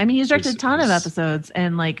yeah, I mean, he's directed a ton of episodes,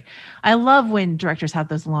 and like, I love when directors have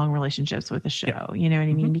those long relationships with a show. Yeah. You know what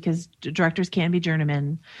I mean? Because directors can be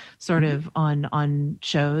journeymen, sort of on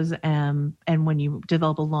shows, and when you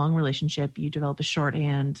develop a long relationship, you develop a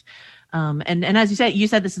shorthand. And as you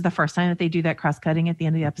said this is the first time that they do that cross cutting at the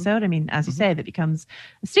end of the episode. I mean, as you say, that becomes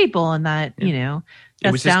a staple, and that that's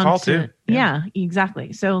it was his call too. Yeah,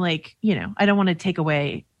 exactly. So like, I don't want to take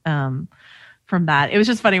away. From that. It was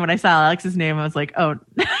just funny when I saw Alex's name, I was like, oh,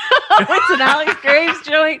 it's an Alex Graves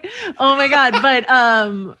joint. Oh my God. But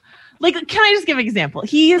can I just give an example?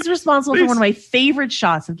 He is responsible for one of my favorite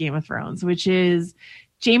shots of Game of Thrones, which is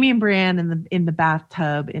Jaime and Brienne in the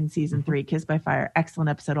bathtub in season 3, Kissed by Fire. Excellent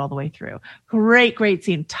episode all the way through. Great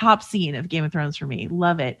scene. Top scene of Game of Thrones for me.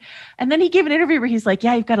 Love it. And then he gave an interview where he's like,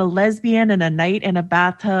 yeah, you've got a lesbian and a knight in a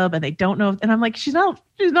bathtub, and they don't know. And I'm like, she's not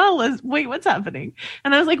a lesbian. Wait, what's happening?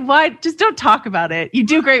 And I was like, why? Just don't talk about it. You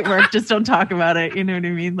do great work. Just don't talk about it. You know what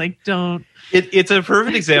I mean? Like, don't. It's a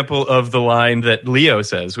perfect example of the line that Leo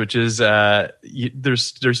says, which is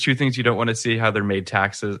there's 2 things you don't want to see: how they're made,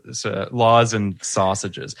 taxes, laws, and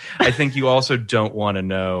sausages. I think you also don't want to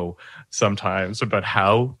know sometimes about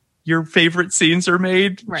how your favorite scenes are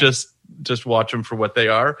made. Right. Just watch them for what they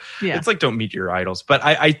are. Yeah. It's like, don't meet your idols. But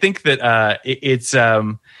I think that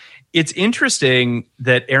it's interesting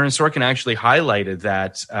that Aaron Sorkin actually highlighted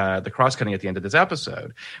that the cross-cutting at the end of this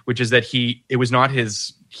episode, which is that he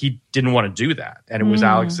didn't want to do that. And it was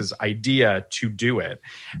Alex's idea to do it.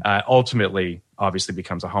 Ultimately, obviously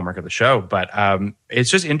becomes a hallmark of the show. But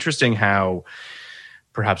it's just interesting how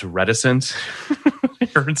perhaps reticent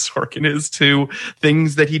Aaron Sorkin is to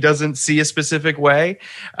things that he doesn't see a specific way,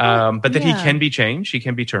 but that he can be changed, he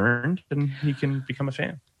can be turned, and he can become a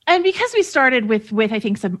fan. And because we started with I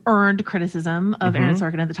think some earned criticism of Aaron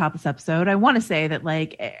Sorkin at the top of this episode, I want to say that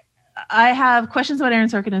I have questions about Aaron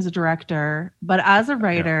Sorkin as a director, but as a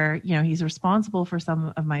writer, he's responsible for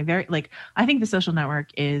some of my I think The Social Network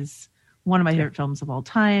is one of my favorite films of all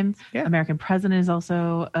time. Yeah. American President is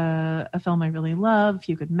also a film I really love. A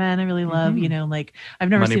Few Good Men I really love. I've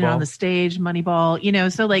never seen it on the stage. Moneyball.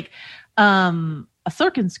 So a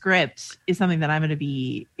Sorkin script is something that I'm going to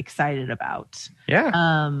be excited about.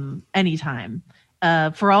 Yeah. Anytime.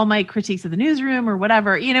 For all my critiques of the newsroom or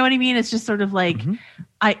whatever, you know what I mean? It's just sort of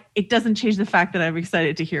it doesn't change the fact that I'm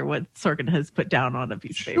excited to hear what Sorkin has put down on a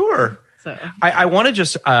piece of paper. Sure. So I want to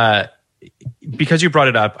just, because you brought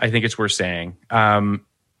it up, I think it's worth saying, when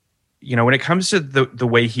it comes to the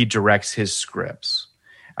way he directs his scripts,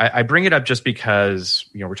 I bring it up just because,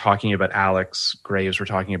 we're talking about Alex Graves, we're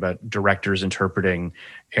talking about directors interpreting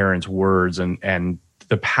Aaron's words and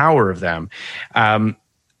the power of them.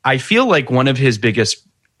 I feel like one of his biggest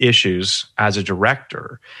issues as a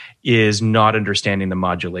director is not understanding the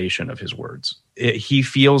modulation of his words. He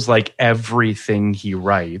feels like everything he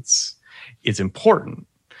writes is important.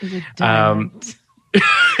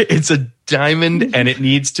 It's a diamond and it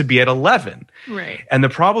needs to be at 11. Right. And the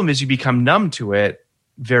problem is you become numb to it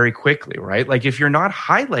very quickly, right? Like if you're not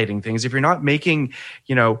highlighting things, if you're not making,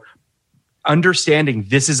 understanding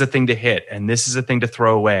this is a thing to hit and this is a thing to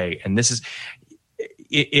throw away and this is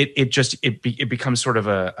it becomes sort of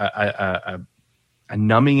a a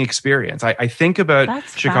numbing experience. I think about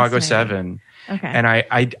That's Chicago fascinating. 7, Okay. and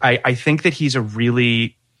I think that he's a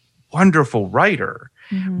really wonderful writer.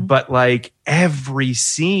 Mm-hmm. But like every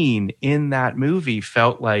scene in that movie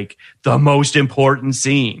felt like the most important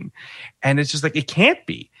scene. And it's just like, it can't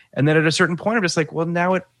be. And then at a certain point, I'm just like, well,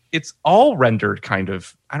 now it's all rendered kind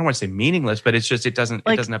of, I don't want to say meaningless, but it's just, it doesn't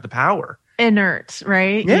have the power. Inert,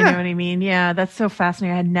 right? Yeah. You know what I mean? Yeah, that's so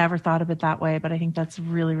fascinating. I had never thought of it that way, but I think that's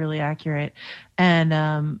really, really accurate.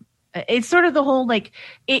 And it's sort of the whole, like,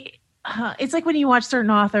 it's like when you watch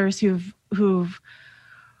certain authors who've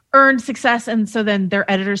earned success, and so then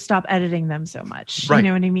their editors stop editing them so much. Right. You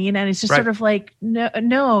know what I mean? And it's just sort of like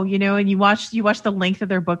no, you know, and you watch the length of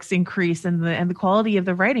their books increase and the quality of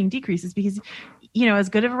the writing decreases because, you know, as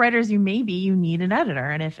good of a writer as you may be, you need an editor.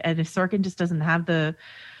 And if Sorkin just doesn't have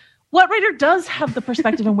what writer does have the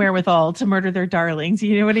perspective and wherewithal to murder their darlings?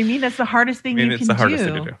 You know what I mean? That's the hardest thing you can do. It's the hardest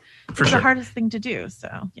thing to do. For sure. The hardest thing to do.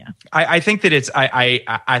 So yeah. I think that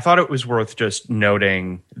I thought it was worth just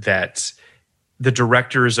noting that the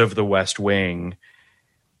directors of The West Wing,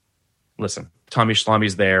 listen, Tommy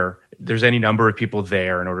Schlammy's there. There's any number of people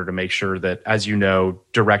there in order to make sure that, as you know,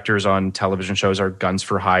 directors on television shows are guns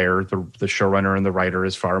for hire. The showrunner and the writer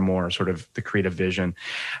is far more sort of the creative vision.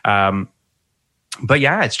 But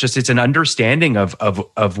yeah, it's an understanding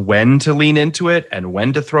of when to lean into it and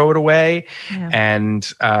when to throw it away. Yeah.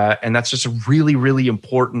 And that's just a really, really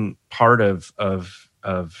important part of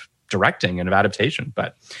directing and of adaptation.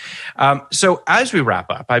 But so as we wrap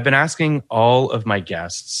up, I've been asking all of my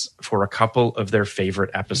guests for a couple of their favorite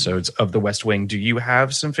episodes of The West Wing. Do you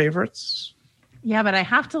have some favorites? Yeah, but I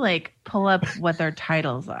have to like pull up what their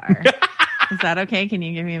titles are. Is that okay? Can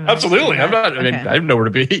you give me a minute? Absolutely. Okay. I have nowhere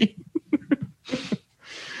to be.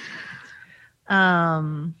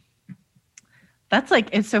 That's like,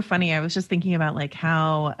 it's so funny. I was just thinking about like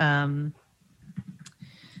how I'm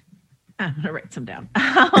gonna write some down.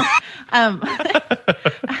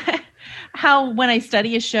 How when I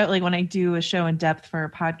study a show, like when I do a show in depth for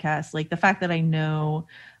a podcast, like the fact that I know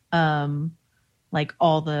like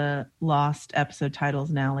all the Lost episode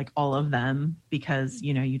titles now, like all of them, because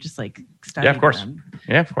you know you just like study Yeah, of course. them.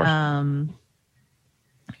 Yeah, of course.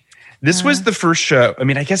 This was the first show. I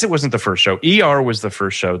mean, I guess it wasn't the first show. ER was the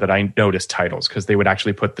first show that I noticed titles because they would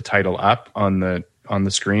actually put the title up on the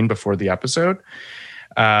screen before the episode.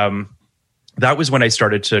 That was when I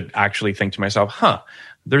started to actually think to myself,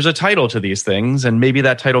 there's a title to these things, and maybe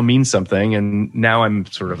that title means something. And now I'm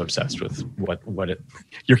sort of obsessed with what it.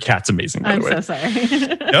 Your cat's amazing, by the way. I'm so sorry.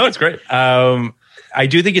 No, it's great. I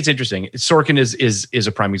do think it's interesting. Sorkin is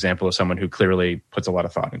a prime example of someone who clearly puts a lot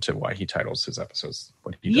of thought into why he titles his episodes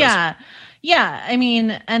what he does. Yeah. I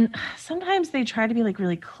mean, and sometimes they try to be like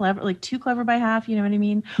really clever, like too clever by half. You know what I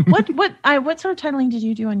mean? What sort of titling did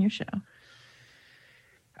you do on your show?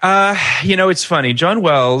 It's funny. John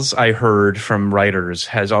Wells, I heard from writers,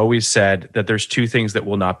 has always said that there's two things that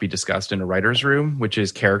will not be discussed in a writer's room, which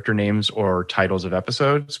is character names or titles of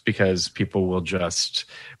episodes, because people will just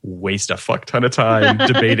waste a fuck ton of time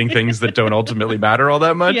debating things that don't ultimately matter all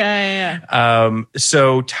that much. Yeah.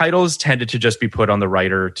 So titles tended to just be put on the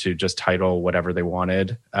writer to just title whatever they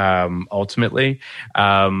wanted, ultimately.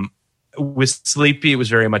 With Sleepy, it was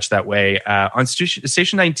very much that way. On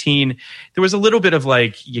Station 19, there was a little bit of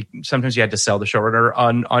like sometimes you had to sell the showrunner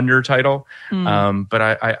on your title. But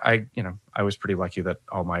I was pretty lucky that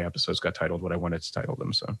all my episodes got titled what I wanted to title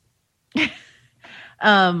them. So,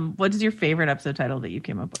 what is your favorite episode title that you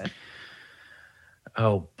came up with?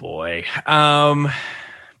 Oh boy,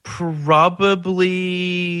 probably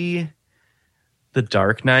The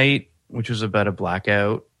Dark Knight, which was about a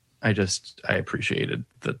blackout. I appreciated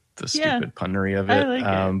the stupid punnery of it.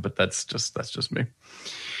 Like But that's just me.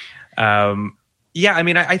 I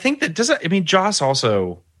mean, I think that Joss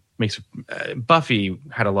also makes Buffy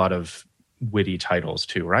had a lot of witty titles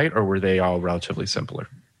too, right? Or were they all relatively simpler?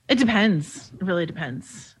 It depends. It really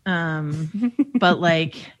depends. But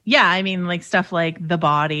like, yeah, I mean, like stuff like The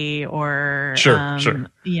Body or sure.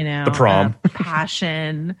 The Prom,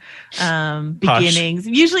 Passion, Beginnings.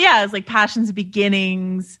 Usually, yeah, it's like Passion's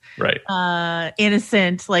Beginnings, right?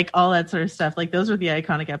 Innocent, like all that sort of stuff. Like those were the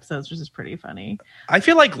iconic episodes, which is pretty funny. I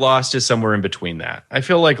feel like Lost is somewhere in between that. I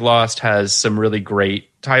feel like Lost has some really great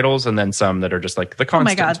titles and then some that are just like the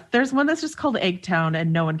constant. Oh my God. There's one that's just called Eggtown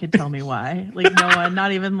and no one could tell me why. Like no one,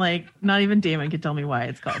 not even Damon could tell me why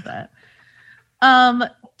it's called that.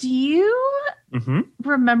 Do you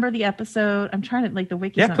remember the episode? I'm trying to like the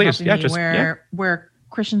wiki's not helping me, where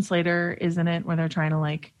Christian Slater is in it, where they're trying to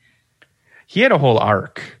like. He had a whole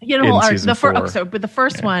arc. He had a whole arc. Season 4. But the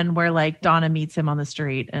first one where like Donna meets him on the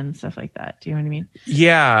street and stuff like that. Do you know what I mean?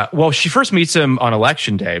 Yeah. Well, she first meets him on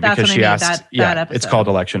Election Day because she asked. That episode. It's called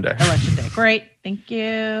Election Day. Election Day. Great. Thank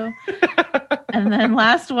you. And then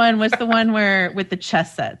last one was the one where with the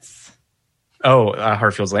chess sets. Oh,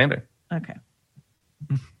 Hartfield's Landing. Okay.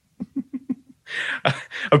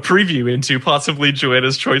 A preview into possibly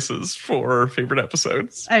Joanna's choices for favorite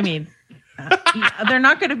episodes. I mean, they're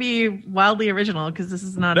not going to be wildly original because this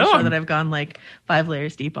is not a show that I've gone like 5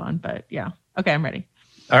 layers deep on. But yeah, okay, I'm ready.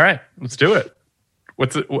 All right, let's do it.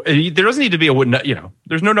 There doesn't need to be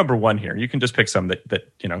there's no number one here. You can just pick some that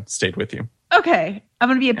stayed with you. Okay, I'm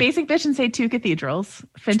going to be a basic bitch and say 2 cathedrals.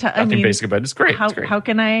 Nothing basic about it. It's great. How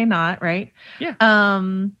can I not? Right? Yeah.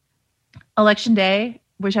 Election Day,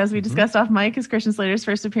 which, as we discussed off mic, is Christian Slater's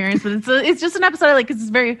first appearance, but it's just an episode I like because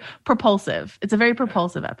it's very propulsive. It's a very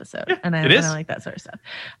propulsive episode, and I like that sort of stuff.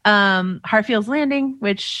 Hartfield's Landing,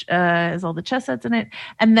 which has all the chess sets in it,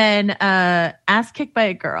 and then Ass Kicked by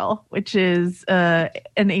a Girl, which is an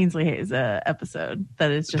Ainsley Hayes episode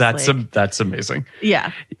that is just that's amazing.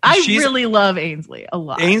 Yeah, I really love Ainsley a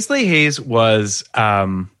lot. Ainsley Hayes was.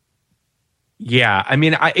 Yeah, I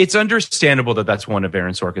mean, it's understandable that that's one of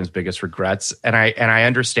Aaron Sorkin's biggest regrets, and I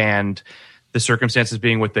understand the circumstances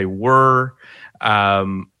being what they were.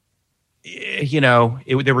 They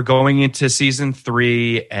were going into season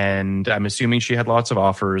 3, and I'm assuming she had lots of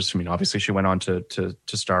offers. I mean, obviously, she went on to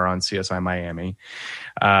star on CSI Miami,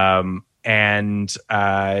 I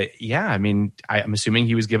mean, I'm assuming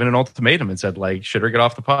he was given an ultimatum and said, like, should her get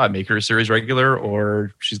off the pod, make her a series regular,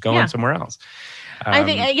 or she's going somewhere else. I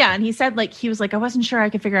think, and he said, like, he was like, I wasn't sure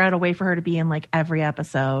I could figure out a way for her to be in like every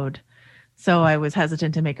episode. So I was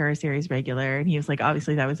hesitant to make her a series regular. And he was like,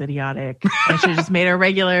 obviously that was idiotic. I should have just made her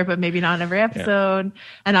regular, but maybe not in every episode. Yeah.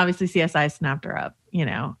 And obviously CSI snapped her up,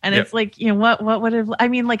 and it's like, what would have, I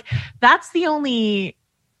mean, like, that's the only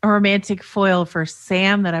romantic foil for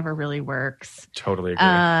Sam that ever really works. Totally agree.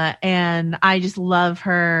 And I just love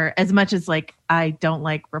her as much as, like, I don't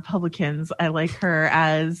like Republicans. I like her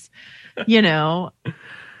as, a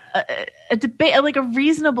debate, like a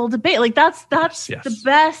reasonable debate. Like that's the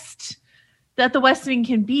best that the West Wing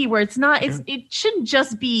can be, where it's not, it shouldn't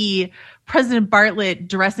just be President Bartlett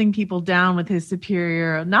dressing people down with his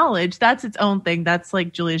superior knowledge. That's its own thing. That's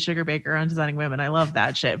like Julia Sugarbaker on Designing Women. I love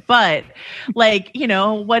that shit. But like,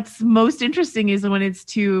 what's most interesting is when it's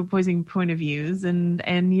 2 opposing point of views and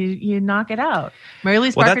you knock it out. Mary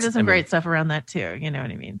Louise Parker does some great stuff around that too. You know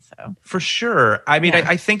what I mean? So for sure. I mean,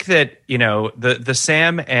 I think that, the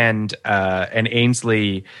Sam and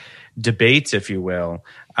Ainsley debates, if you will,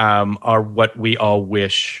 are what we all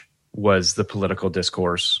wish was the political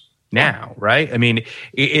discourse now, right? I mean,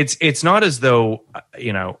 it's not as though,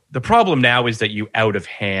 the problem now is that you out of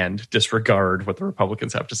hand disregard what the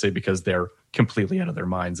Republicans have to say because they're completely out of their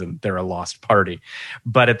minds and they're a lost party.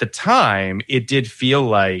 But at the time, it did feel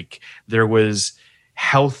like there was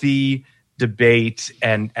healthy debate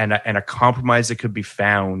and a compromise that could be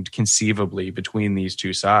found conceivably between these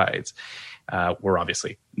two sides. We're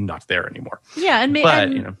obviously not there anymore. Yeah,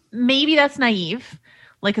 maybe that's naive.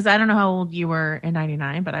 Like, because I don't know how old you were in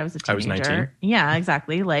 99, but I was a teenager. I was 19. Yeah,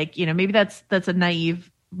 exactly. Like, maybe that's a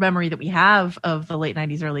naive memory that we have of the late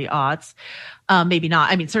 90s, early aughts. Maybe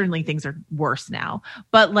not. I mean, certainly things are worse now.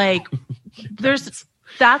 But like,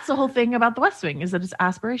 that's the whole thing about the West Wing, is that it's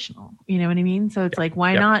aspirational. You know what I mean? So it's like,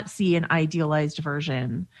 why not see an idealized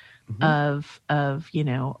version of a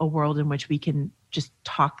world in which we can just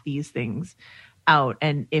talk these things out,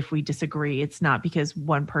 and if we disagree, it's not because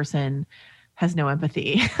one person has no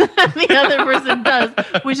empathy the other person does,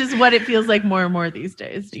 which is what it feels like more and more these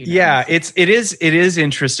days. Yeah, it is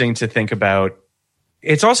interesting to think about.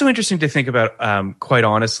 It's also interesting to think about, quite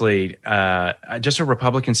honestly, just a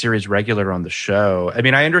Republican series regular on the show. I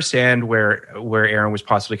mean, I understand where Erin was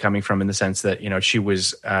possibly coming from in the sense that she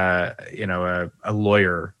was a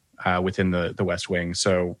lawyer within the West Wing.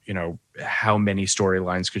 So, how many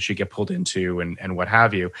storylines could she get pulled into and what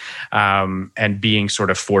have you? And being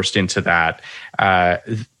sort of forced into that,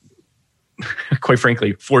 quite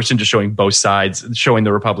frankly, forced into showing both sides, showing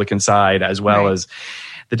the Republican side as well as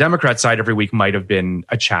the Democrat side every week might have been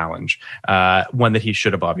a challenge, one that he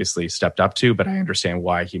should have obviously stepped up to. But I understand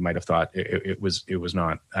why he might have thought it was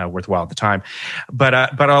not worthwhile at the time. But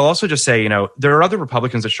I'll also just say, there are other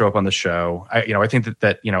Republicans that show up on the show. I think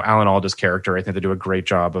that Alan Alda's character, I think they do a great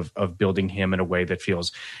job of building him in a way that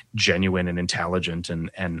feels genuine and intelligent and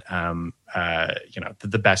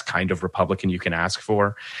the best kind of Republican you can ask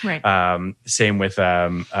for. Right. Same with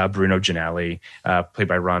Bruno Ginelli, played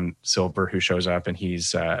by Ron Silver, who shows up, and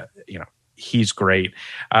he's he's great.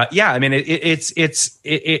 I mean, it's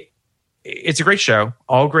a great show.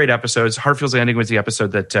 All great episodes. Hartfield's Landing was the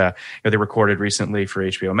episode that they recorded recently for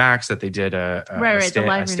HBO Max that they did a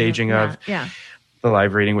staging of. Yeah. The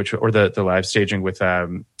live reading, the live staging with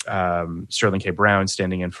Sterling K. Brown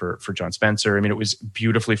standing in for John Spencer. I mean, it was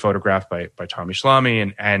beautifully photographed by Tommy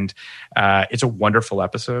Schlamme, and it's a wonderful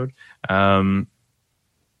episode.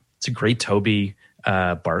 It's a great Toby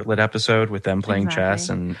Bartlett episode with them playing chess,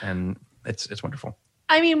 and it's wonderful.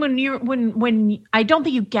 I mean, when I don't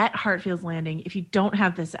think you get Hartfield's Landing if you don't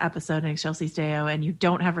have this episode in Excelsis Deo, and you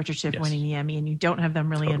don't have Richard Schiff winning the Emmy, and you don't have them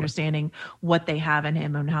really understanding what they have in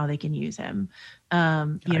him and how they can use him. You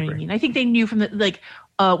know what I mean? I think they knew from the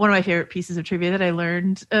one of my favorite pieces of trivia that I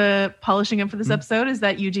learned polishing him for this episode is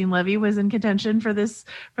that Eugene Levy was in contention for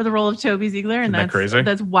the role of Toby Ziegler, and that's crazy.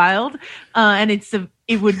 That's wild. And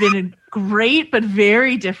it would have been great, but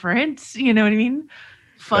very different. You know what I mean?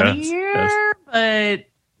 Funnier, but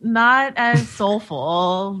not as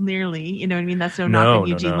soulful nearly. You know what I mean? That's no knock on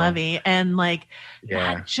Eugene Levy. And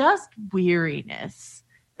that just weariness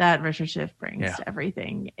that Richard Schiff brings to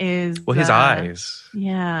everything is his eyes.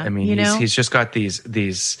 Yeah. I mean, he's just got these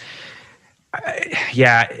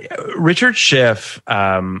Richard Schiff,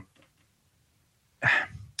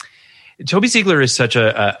 Toby Ziegler is such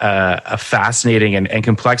a fascinating and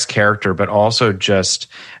complex character, but also just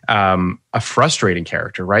a frustrating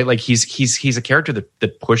character, right? Like he's a character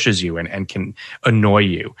that pushes you and can annoy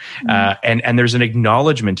you. And there's an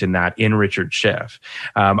acknowledgement in that in Richard Schiff.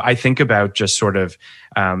 I think about just sort of,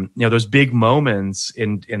 those big moments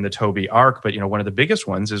in the Toby arc, but one of the biggest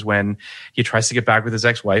ones is when he tries to get back with his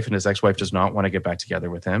ex-wife and his ex-wife does not want to get back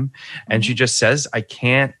together with him. And she just says, I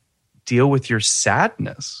can't deal with your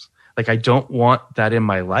sadness. Like, I don't want that in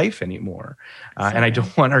my life anymore. And I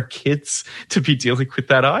don't want our kids to be dealing with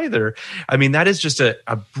that either. I mean, that is just a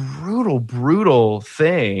brutal, brutal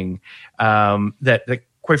thing that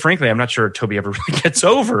quite frankly, I'm not sure Toby ever really gets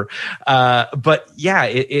over. But yeah,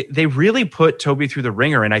 they really put Toby through the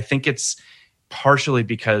ringer. And I think it's partially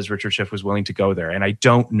because Richard Schiff was willing to go there. And I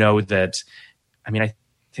don't know that, I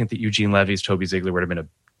think that Eugene Levy's Toby Ziegler would have been a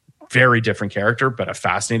very different character, but a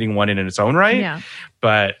fascinating one in its own right. Yeah.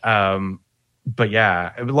 But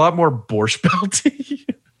yeah, a lot more Borscht Belty.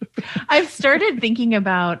 I've started thinking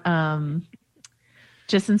about,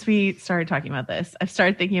 just since we started talking about this, I've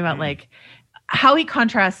started thinking about how he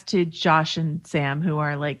contrasts to Josh and Sam, who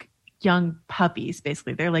are young puppies,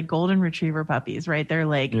 basically. They're golden retriever puppies, right? They're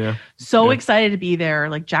excited to be there,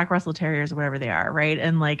 Jack Russell Terriers or whatever they are, right?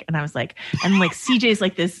 And I was CJ's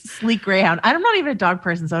this sleek greyhound. I'm not even a dog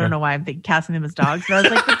person, so I don't know why I'm casting them as dogs. But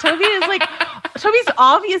I was but Toby is Toby's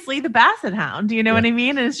obviously the Basset Hound, you know what I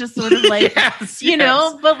mean? And it's just sort of but he's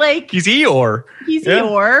Eeyore. He's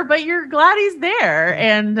Eeyore, but you're glad he's there,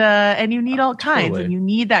 and you need all kinds, and you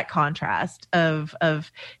need that contrast of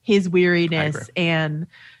his weariness and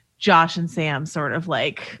Josh and Sam sort of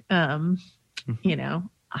high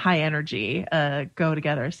energy go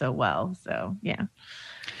together so well. So yeah,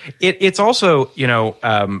 it's also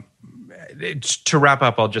to wrap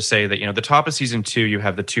up, I'll just say that the top of season 2, you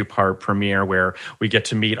have the 2-part premiere where we get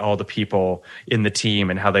to meet all the people in the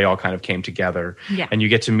team and how they all kind of came together. Yeah. And you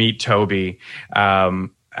get to meet Toby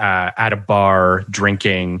at a bar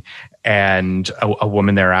drinking. And a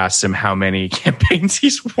woman there asks him how many campaigns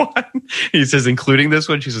he's won. He says, including this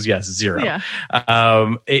one? She says, yes, 0. Yeah.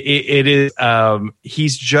 It is,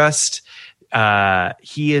 he's just,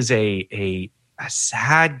 he is a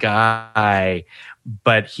sad guy,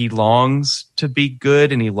 but he longs to be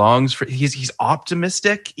good, and he longs for, he's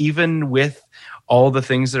optimistic, even with all the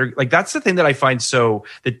things that are that's the thing that I find so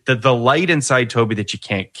the light inside Toby that you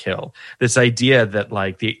can't kill. This idea that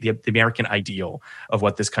the American ideal of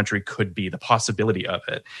what this country could be, the possibility of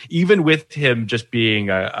it, even with him just being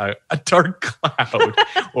a dark cloud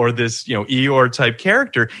or this Eeyore type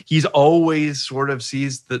character, he's always sort of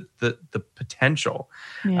sees the potential,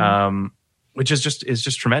 which is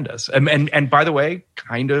just tremendous. And by the way,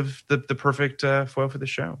 kind of the perfect foil for the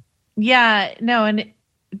show. Yeah, no, and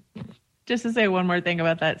just to say one more thing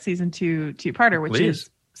about that season 2-parter, which is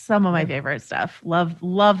some of my favorite stuff.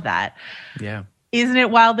 Love that. Yeah. Isn't it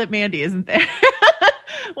wild that Mandy isn't there?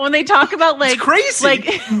 When they talk about it's crazy.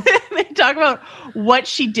 They talk about what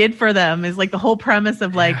she did for them is the whole premise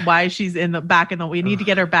of why she's in the back we need to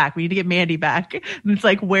get her back. We need to get Mandy back. And it's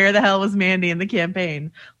where the hell was Mandy in the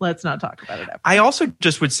campaign? Let's not talk about it ever. I also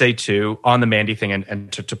just would say too, on the Mandy thing, and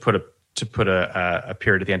to put a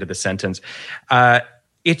period at the end of the sentence,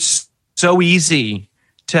 it's so easy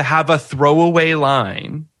to have a throwaway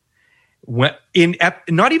line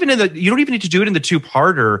not even in the, you don't even need to do it in the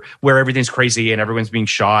 2-parter where everything's crazy and everyone's being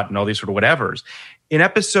shot and all these sort of whatevers. In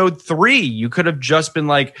episode 3, you could have just been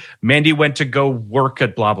like, Mandy went to go work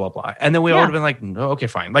at blah, blah, blah. And then we all would have been like, no, okay,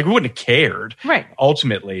 fine. Like, we wouldn't have cared. Right.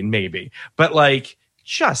 Ultimately, maybe. But like,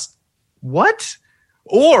 just what?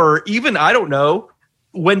 Or even, I don't know,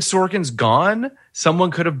 when Sorkin's gone,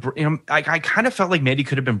 someone could have, I kind of felt like Mandy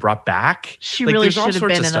could have been brought back. She like, really should have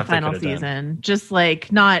been in the final season. Just like,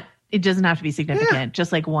 not, it doesn't have to be significant.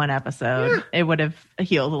 Just like one episode. It would have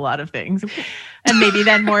healed a lot of things. And maybe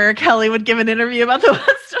then Moira Kelly would give an interview about the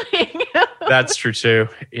West Wing. That's true too.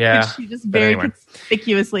 Yeah. She just very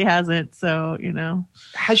conspicuously hasn't. So,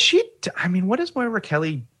 Has she, what is Moira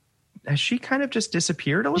Kelly? Has she kind of just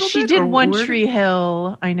disappeared a little bit? She did One Tree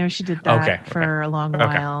Hill. I know she did that for a long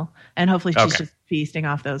while. And hopefully she's just feasting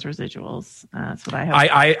off those residuals. That's what I hope.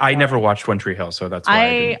 I never watched One Tree Hill, so that's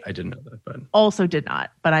why I didn't know that. But also did not.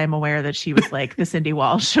 But I am aware that she was like the Cindy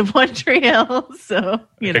Walsh of One Tree Hill. So,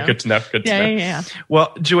 you know. Good to know. Good to know. Yeah.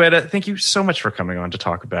 Well, Joanna, thank you so much for coming on to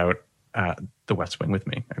talk about The West Wing with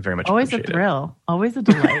me. I very much appreciate it. Always a thrill. Always a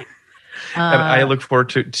delight. I look forward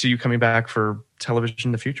to you coming back for television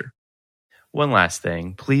in the future. One last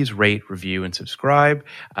thing, please rate, review, and subscribe.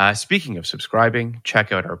 Speaking of subscribing,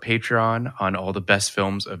 check out our Patreon on all the best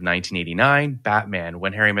films of 1989, Batman,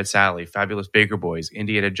 When Harry Met Sally, Fabulous Baker Boys,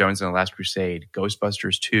 Indiana Jones and the Last Crusade,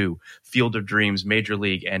 Ghostbusters 2, Field of Dreams, Major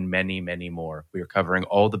League, and many, many more. We are covering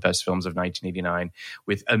all the best films of 1989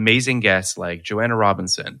 with amazing guests like Joanna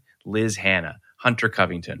Robinson, Liz Hanna, Hunter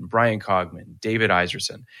Covington, Brian Cogman, David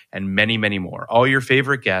Iserson, and many, many more. All your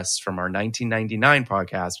favorite guests from our 1999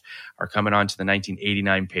 podcast are coming on to the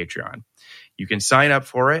 1989 Patreon. You can sign up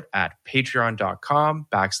for it at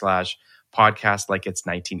patreon.com/podcast like it's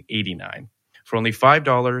 1989. For only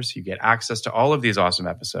 $5, you get access to all of these awesome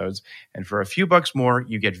episodes. And for a few bucks more,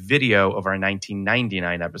 you get video of our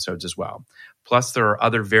 1999 episodes as well. Plus, there are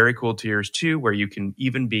other very cool tiers too, where you can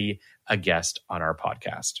even be a guest on our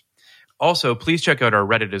podcast. Also, please check out our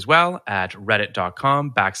Reddit as well at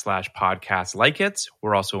reddit.com/podcastlikeits.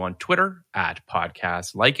 We're also on Twitter at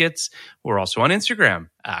podcastlikeits. We're also on Instagram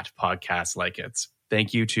at podcastlikeits.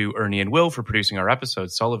 Thank you to Ernie and Will for producing our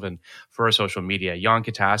episodes, Sullivan for our social media, Jan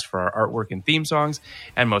Katas for our artwork and theme songs,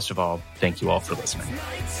 and most of all, thank you all for listening.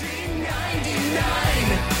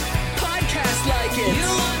 1999, podcast like it. You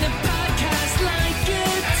want a podcast like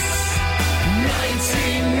it?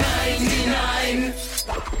 1999.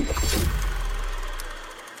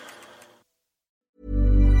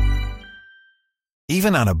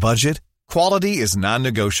 Even on a budget, quality is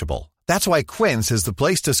non-negotiable. That's why Quince is the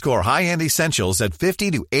place to score high-end essentials at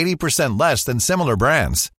 50 to 80% less than similar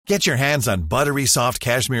brands. Get your hands on buttery soft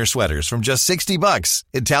cashmere sweaters from just $60,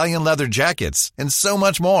 Italian leather jackets, and so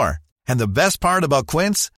much more. And the best part about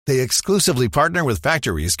Quince, they exclusively partner with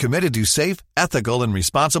factories committed to safe, ethical, and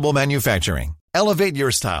responsible manufacturing. Elevate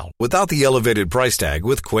your style without the elevated price tag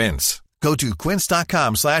with Quince. Go to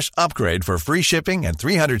quince.com/upgrade for free shipping and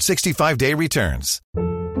 365-day returns.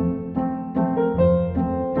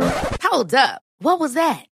 Hold up. What was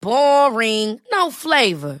that? Boring. No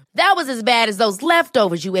flavor. That was as bad as those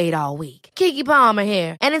leftovers you ate all week. Keke Palmer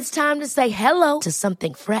here. And it's time to say hello to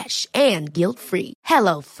something fresh and guilt-free.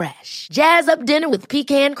 Hello Fresh. Jazz up dinner with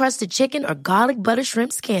pecan-crusted chicken or garlic butter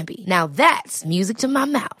shrimp scampi. Now that's music to my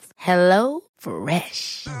mouth. Hello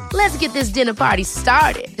Fresh. Let's get this dinner party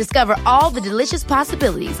started. Discover all the delicious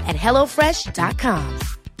possibilities at HelloFresh.com.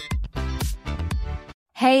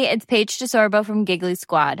 Hey, it's Paige DeSorbo from Giggly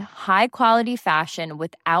Squad. High quality fashion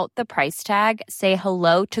without the price tag. Say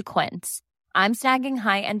hello to Quince. I'm snagging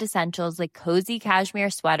high-end essentials like cozy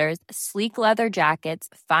cashmere sweaters, sleek leather jackets,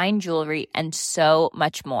 fine jewelry, and so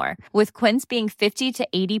much more. With Quince being 50 to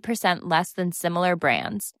 80% less than similar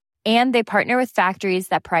brands. And they partner with factories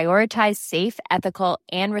that prioritize safe, ethical,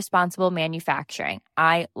 and responsible manufacturing.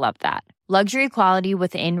 I love that. Luxury quality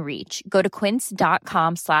within reach. Go to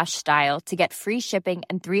quince.com/style to get free shipping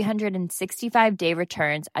and 365-day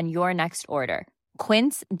returns on your next order.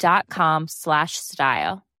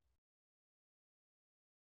 Quince.com/style.